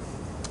ballpark.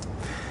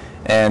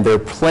 And there are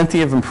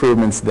plenty of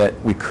improvements that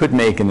we could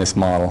make in this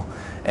model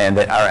and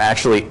that are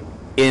actually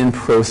in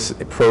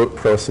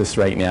process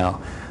right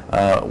now.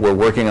 We're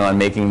working on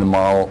making the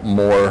model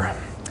more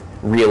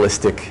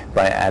realistic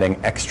by adding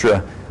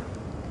extra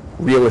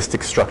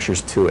realistic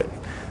structures to it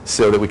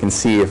so that we can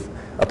see if,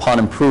 upon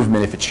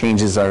improvement, if it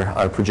changes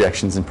our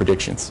projections and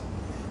predictions.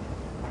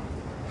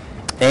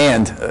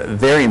 And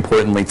very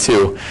importantly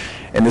too,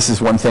 and this is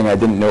one thing I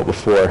didn't note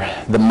before,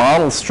 the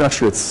model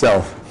structure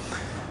itself,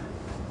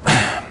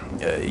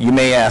 you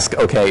may ask,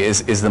 okay,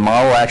 is the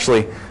model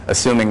actually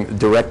assuming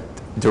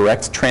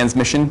direct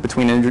transmission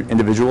between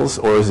individuals,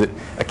 or is it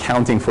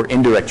accounting for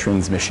indirect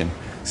transmission?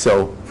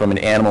 So from an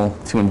animal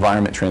to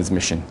environment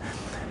transmission.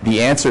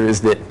 The answer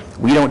is that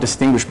we don't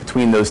distinguish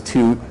between those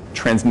two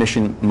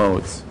transmission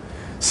modes.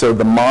 So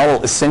the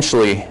model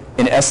essentially,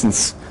 in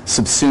essence,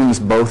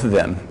 subsumes both of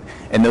them.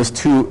 And those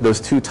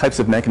two types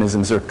of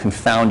mechanisms are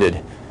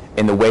confounded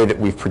in the way that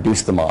we've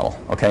produced the model,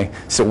 okay?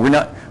 So we're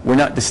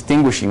not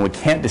distinguishing, we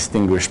can't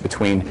distinguish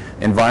between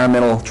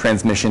environmental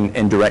transmission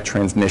and direct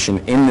transmission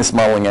in this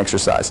modeling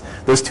exercise.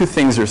 Those two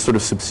things are sort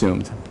of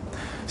subsumed.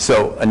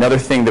 So another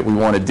thing that we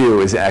want to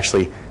do is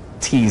actually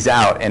tease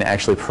out and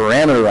actually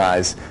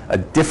parameterize a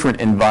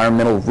different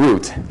environmental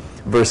route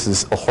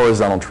versus a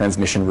horizontal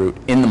transmission route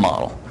in the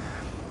model.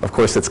 Of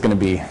course, that's going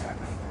to be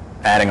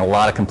adding a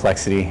lot of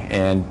complexity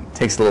and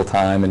takes a little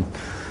time and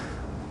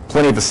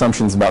plenty of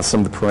assumptions about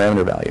some of the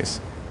parameter values.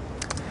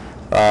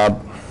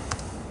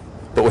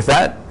 But with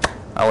that,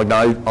 I'll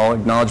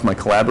acknowledge my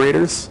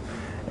collaborators,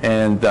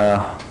 and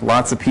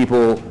lots of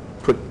people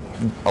put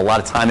a lot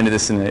of time into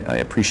this, and I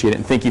appreciate it.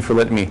 And thank you for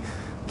letting me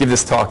give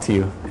this talk to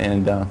you,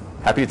 and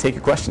happy to take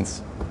your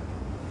questions.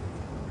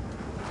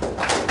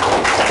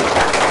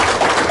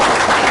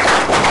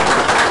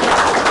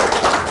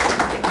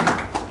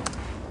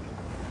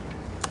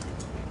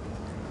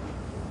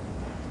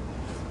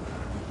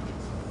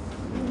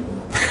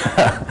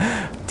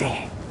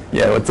 Dang.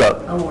 Yeah, what's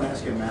up? I won't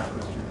ask you a math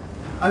question.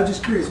 I was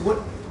just curious,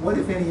 what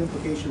if any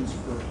implications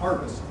for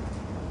harvest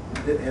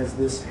that has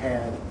this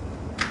had,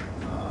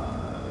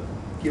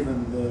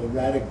 given the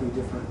radically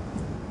different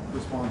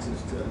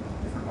responses to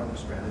different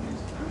harvest strategies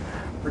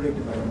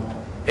predicted by the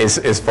model?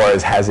 As far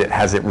as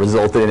has it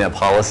resulted in a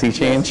policy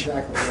change?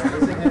 Yes, exactly. Yeah.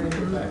 Has it had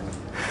any effect?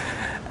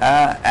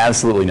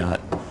 Absolutely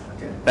not.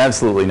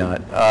 Absolutely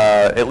not.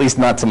 At least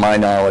not to my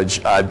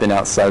knowledge. I've been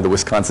outside of the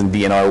Wisconsin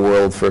DNR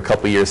world for a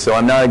couple of years, so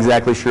I'm not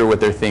exactly sure what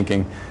they're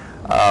thinking.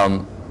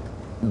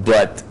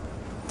 But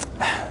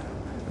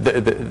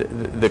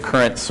the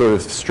current sort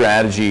of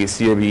strategy,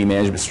 CWD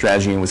management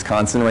strategy in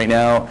Wisconsin right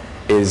now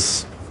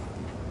is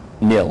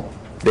nil.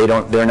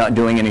 They're not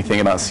doing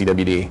anything about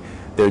CWD.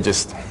 They're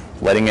just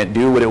letting it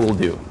do what it will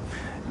do.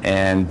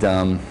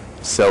 And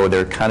so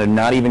they're kind of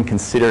not even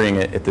considering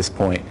it at this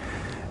point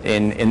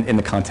in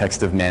the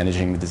context of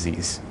managing the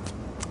disease.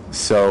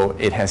 So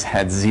it has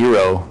had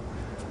zero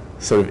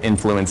sort of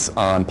influence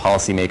on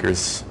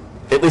policymakers,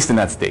 at least in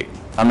that state.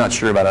 I'm not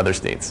sure about other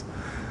states.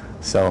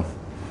 So.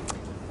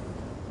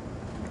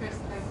 Chris,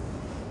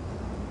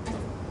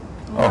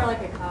 more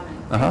like a comment.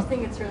 I just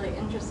think it's really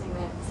interesting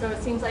that, so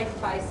it seems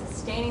like by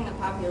sustaining the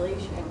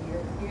population,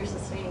 you're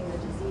sustaining the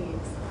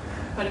disease.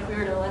 But if we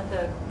were to let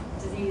the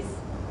disease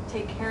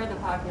take care of the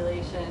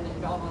population,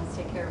 it almost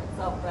take care of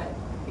itself. But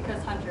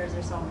because hunters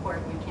are so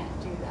important, we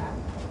can't do that,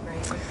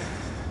 right? We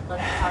can let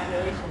the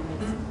population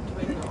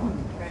dwindle,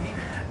 right?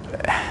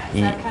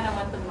 Is that kind of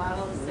what the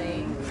model is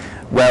saying?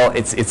 Well,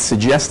 it's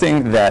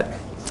suggesting that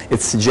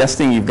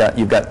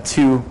you've got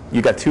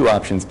two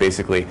options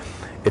basically.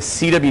 If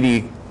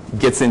CWD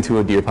gets into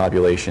a deer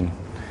population,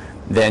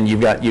 then you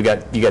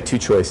got two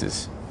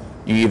choices.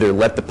 You either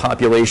let the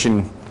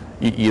population,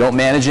 you don't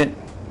manage it,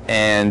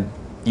 and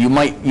you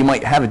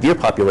might have a deer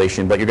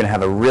population, but you're going to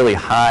have a really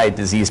high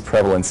disease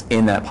prevalence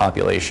in that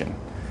population.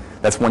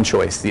 That's one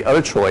choice. The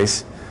other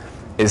choice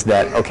is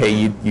that, okay,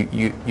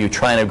 you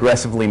try and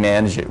aggressively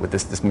manage it with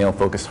this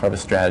male-focused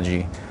harvest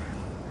strategy.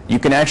 You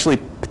can actually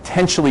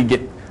potentially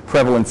get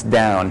prevalence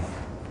down,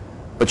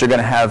 but you're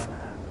going to have,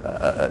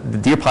 the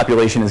deer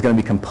population is going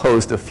to be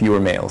composed of fewer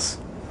males.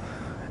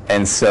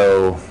 And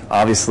so,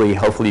 obviously,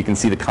 hopefully you can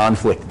see the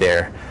conflict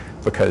there,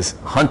 because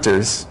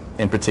hunters,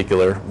 in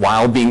particular,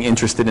 while being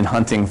interested in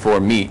hunting for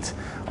meat,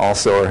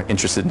 also are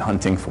interested in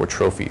hunting for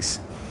trophies.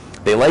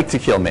 They like to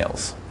kill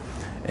males.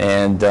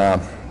 And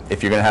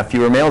if you're going to have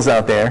fewer males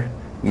out there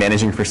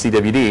managing for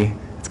CWD,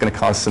 it's going to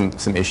cause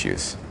some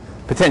issues,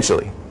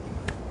 potentially.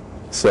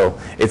 So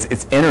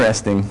it's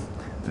interesting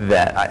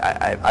that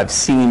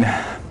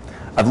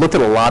I've looked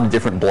at a lot of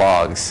different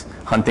blogs,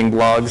 hunting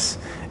blogs,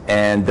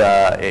 and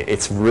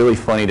it's really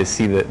funny to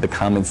see the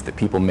comments that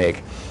people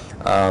make.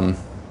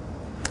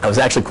 I was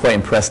actually quite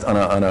impressed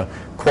on a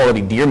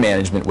quality deer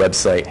management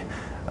website.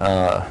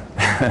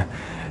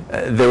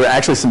 There were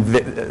actually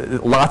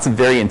lots of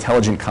very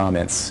intelligent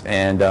comments,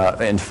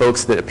 and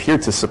folks that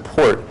appeared to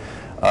support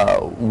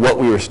what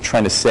we were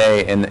trying to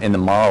say in the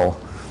model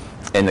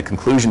and the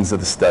conclusions of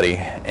the study.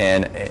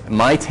 And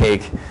my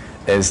take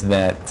is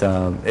that,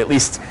 at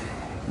least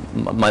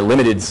my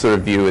limited sort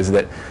of view, is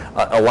that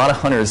a lot of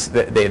hunters,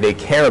 they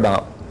care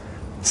about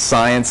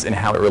science and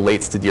how it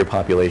relates to deer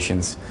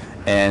populations,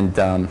 and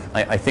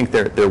I think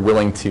they're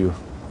willing to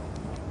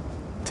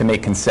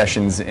make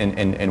concessions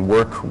and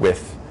work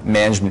with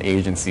management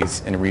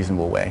agencies in a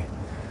reasonable way.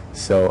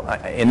 So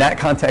in that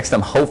context,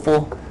 I'm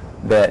hopeful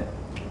that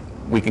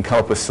we can come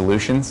up with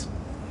solutions,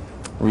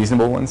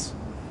 reasonable ones.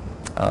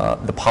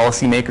 The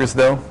policymakers,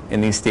 though,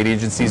 in these state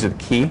agencies are the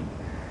key.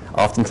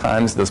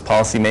 Oftentimes, those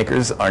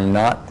policymakers are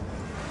not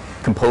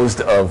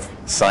composed of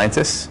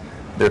scientists.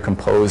 They're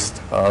composed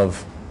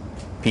of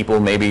people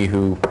maybe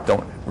who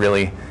don't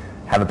really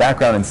have a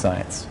background in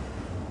science,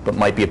 but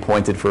might be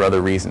appointed for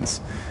other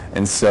reasons.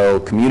 And so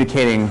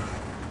communicating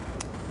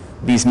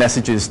these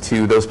messages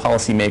to those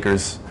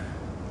policymakers,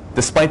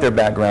 despite their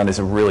background, is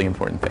a really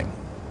important thing.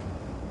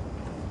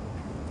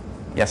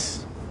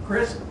 Yes?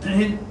 Chris,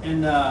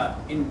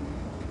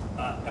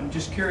 I'm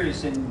just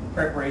curious, in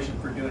preparation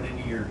for doing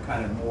any of your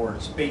kind of more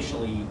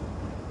spatially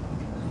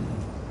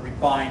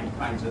refined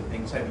kinds of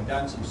things, have you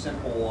done some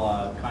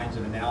simple kinds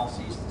of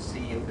analyses to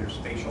see if there's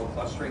spatial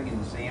clustering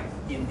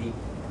in the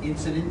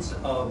incidence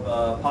of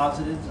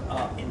positives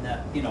in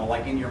that,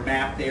 like in your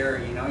map there,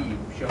 you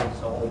showed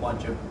us a whole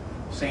bunch of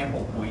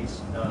sample points.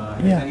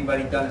 Has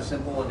anybody done a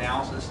simple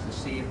analysis to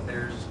see if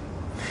there's...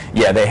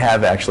 Yeah, they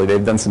have actually.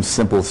 They've done some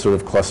simple sort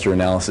of cluster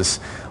analysis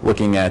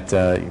looking at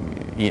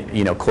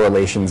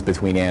correlations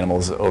between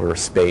animals over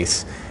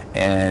space.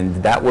 And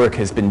that work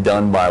has been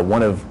done by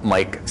one of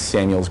Mike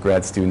Samuel's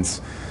grad students,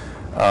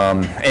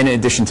 in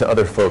addition to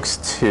other folks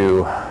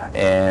too.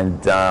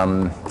 And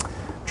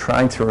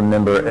trying to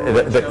remember,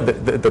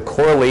 the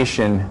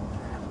correlation,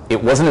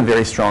 it wasn't a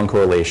very strong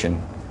correlation,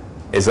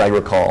 as I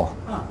recall.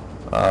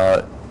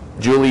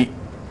 Julie,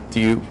 do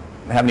you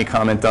have any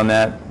comment on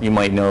that? You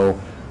might know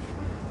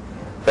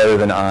better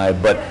than I,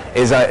 but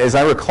as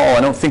I recall,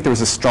 I don't think there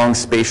was a strong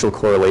spatial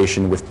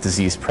correlation with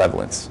disease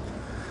prevalence.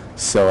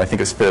 So I think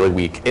it was fairly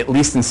weak, at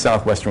least in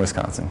southwestern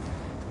Wisconsin.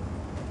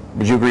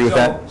 Would you agree with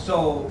that?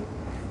 So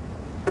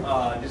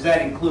does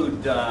that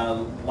include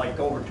like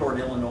over toward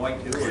Illinois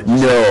too? Or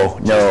No.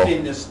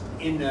 Just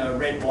in the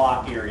red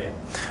block area?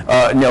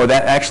 No,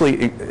 that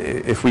actually,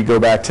 if we go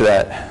back to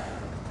that,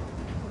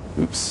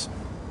 oops.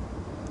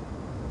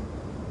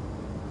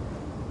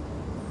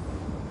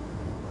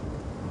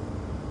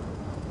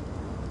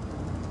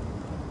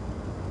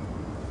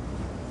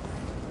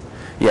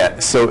 Yeah,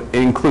 so it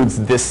includes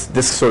this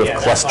sort of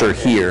cluster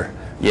here.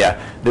 Yeah,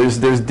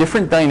 there's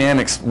different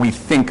dynamics we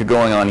think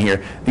going on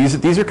here.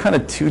 These are kind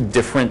of two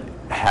different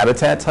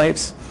habitat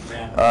types.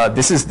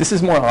 This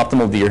is more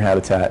optimal deer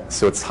habitat,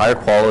 so it's higher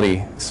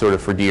quality sort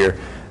of for deer.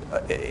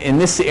 In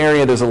this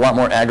area, there's a lot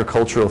more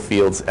agricultural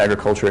fields,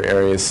 agricultural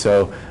areas,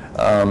 so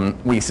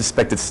we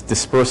suspect its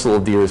dispersal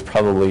of deer is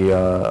probably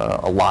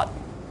a lot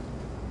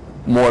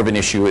more of an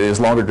issue. There's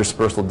longer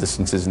dispersal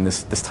distances in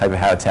this type of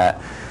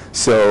habitat.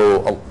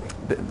 So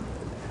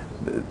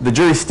the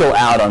jury's still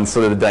out on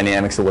sort of the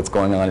dynamics of what's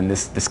going on in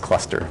this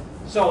cluster.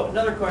 So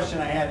another question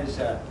I had is,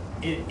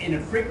 in a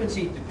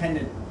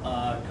frequency-dependent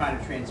kind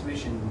of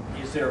transmission,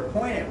 is there a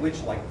point at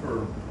which, like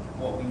for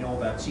what we know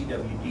about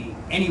CWD,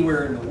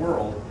 anywhere in the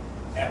world,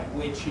 at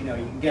which you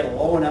can get a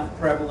low enough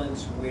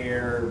prevalence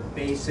where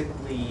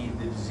basically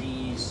the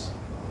disease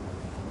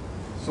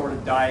sort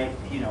of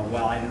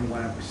well, I didn't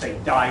want to say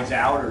dies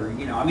out, or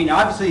I mean,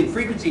 obviously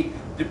frequency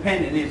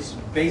dependent is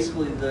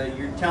basically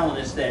you're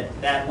telling us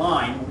that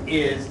line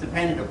is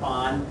dependent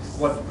upon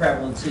what the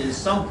prevalence is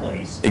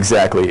someplace.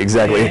 Exactly.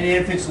 And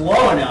if it's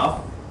low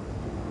enough,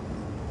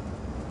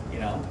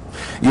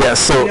 Yeah,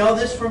 so...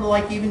 this from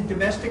like even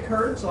domestic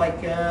herds,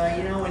 like,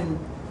 and...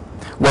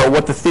 Well,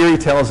 what the theory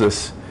tells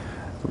us,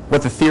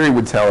 what the theory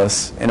would tell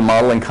us in a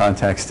modeling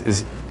context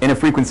is, in a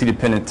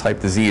frequency-dependent type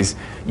disease,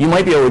 you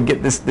might be able to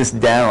get this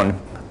down,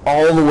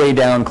 all the way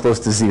down close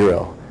to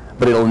zero.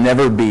 but it'll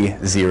never be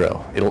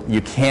 0.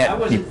 You can't. I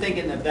wasn't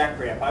thinking of that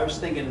graph. I was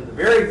thinking of the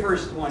very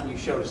first one you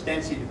showed us,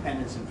 density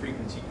dependence and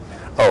frequency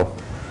dependence. Oh.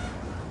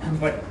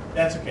 But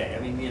that's okay. I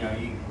mean, you know,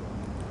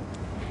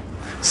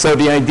 So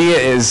the idea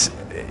is,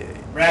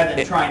 rather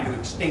than trying to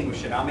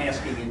extinguish it, I'm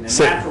asking in the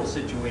natural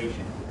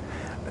situation.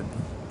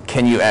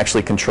 can you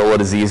actually control a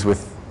disease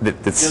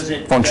that's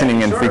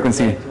functioning in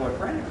frequency? Does it sort of relate to what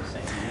Brennan was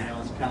saying? You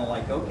know, it's kind of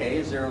like, okay,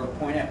 is there a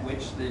point at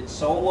which it's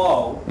so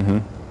low?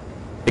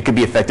 It could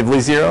be effectively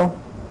 0.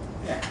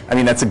 Yeah. I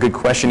mean, that's a good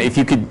question. If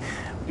you could,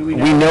 We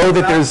we know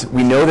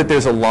that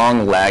there's a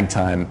long lag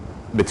time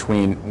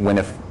between when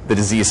the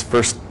disease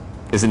first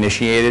is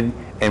initiated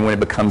and when it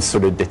becomes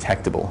sort of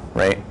detectable,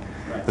 right?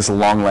 There's a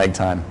long lag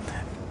time.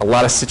 A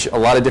lot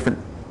of different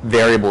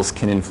variables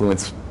can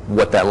influence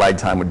what that lag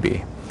time would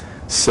be.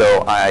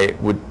 So I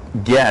would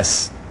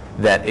guess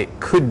that it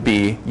could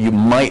be, you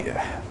might,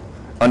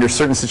 under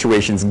certain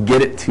situations,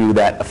 get it to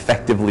that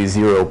effectively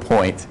 0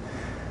 point,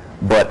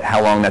 but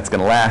how long that's going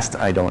to last,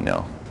 I don't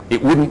know.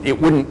 It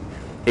wouldn't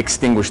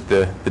extinguish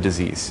the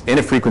disease in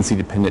a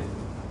frequency-dependent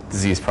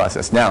disease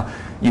process. Now,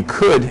 you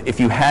could, if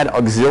you had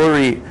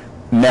auxiliary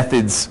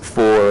methods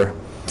for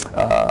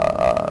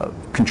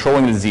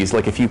controlling the disease,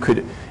 like if you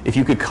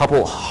could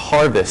couple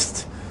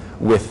harvest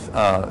with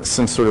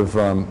some sort of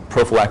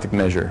prophylactic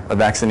measure, a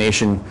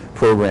vaccination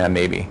program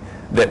maybe,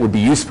 that would be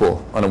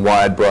useful on a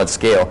wide, broad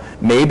scale,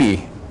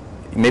 maybe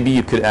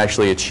you could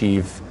actually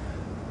achieve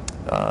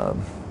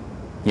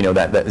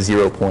that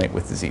 0 point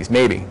with disease,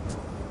 maybe.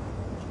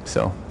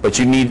 So, but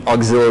you need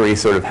auxiliary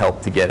sort of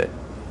help to get it,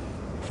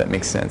 if that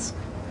makes sense.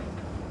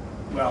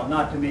 Well,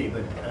 not to me,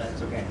 but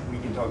it's okay. We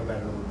can talk about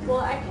it a little bit. Well,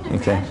 I can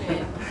Okay.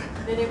 imagine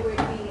that it would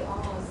be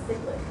almost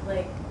cyclic.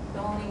 Like, the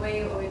only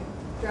way it would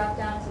drop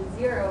down to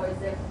 0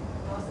 is if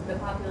most of the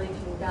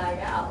population died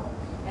out.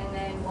 And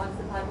then once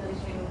the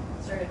population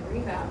started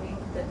rebounding,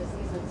 the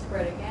disease would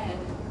spread again,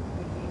 and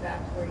we'd be back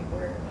to where you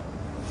were.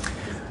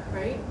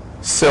 Right?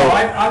 So,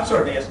 Well, I'm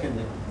sort of asking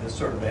the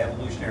sort of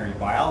evolutionary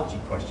biology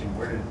question.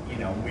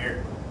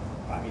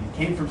 I mean, it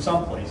came from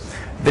someplace.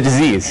 the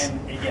disease.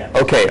 And again.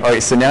 Okay, all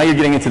right, so now you're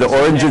getting into the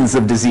origins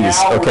of disease.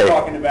 Now Okay. we're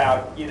talking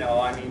about,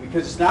 I mean,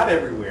 because it's not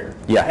everywhere.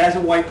 Yeah. It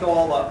hasn't wiped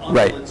all the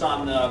Right.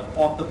 ungulates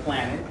off the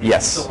planet.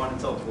 Yes. And so on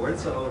and so forth.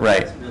 So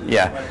Right, that's really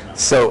yeah. the question.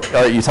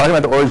 So you're talking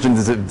about the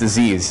origins of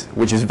disease,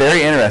 which is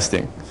very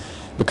interesting,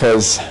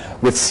 because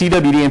with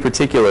CWD in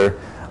particular,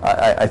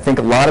 I think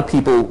a lot of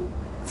people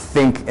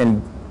think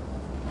and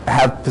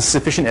have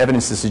sufficient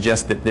evidence to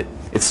suggest that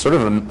it's sort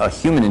of a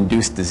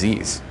human-induced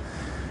disease.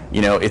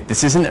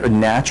 This isn't a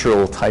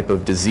natural type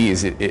of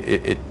disease.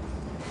 It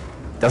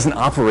doesn't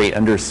operate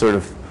under sort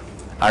of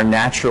our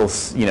natural,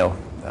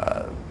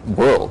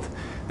 world.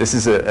 This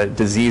is a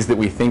disease that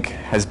we think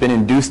has been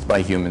induced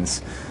by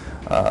humans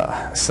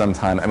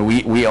sometime. I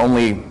mean,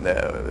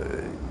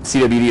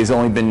 CWD has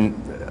only been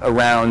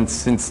around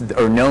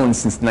known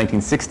since the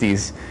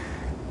 1960s,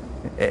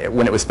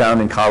 when it was found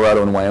in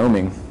Colorado and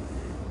Wyoming.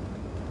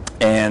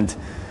 And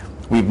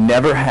we've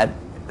never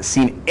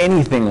seen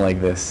anything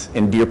like this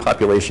in deer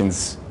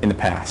populations in the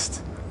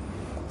past.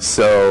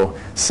 So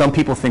some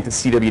people think that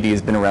CWD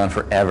has been around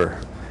forever,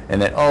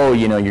 and that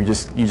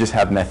you just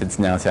have methods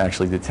now to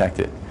actually detect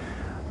it.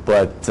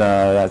 But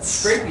that's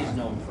Scrapie's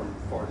known from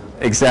farther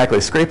back. exactly.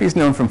 Scrapie's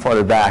known from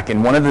farther back,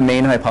 and one of the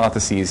main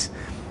hypotheses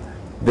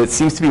that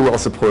seems to be well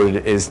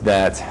supported is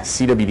that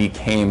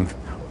CWD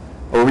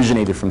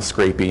originated from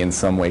Scrapie in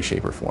some way,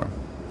 shape, or form.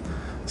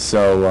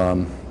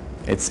 So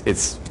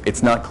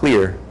it's not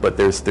clear, but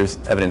there's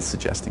evidence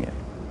suggesting it.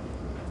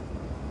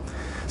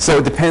 So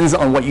it depends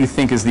on what you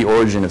think is the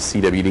origin of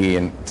CWD,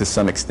 and to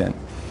some extent,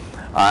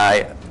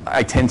 I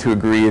tend to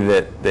agree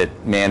that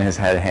man has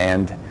had a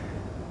hand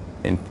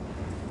in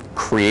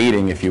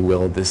creating, if you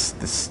will, this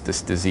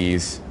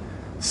disease.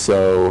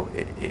 So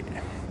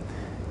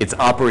it's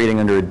operating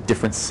under a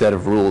different set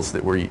of rules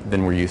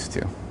than we're used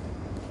to.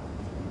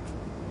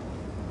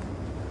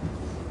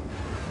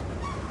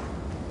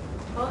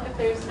 Well, if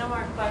there's no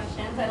more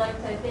questions, I'd like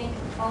to thank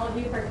all of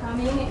you for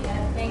coming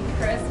and thank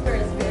Chris.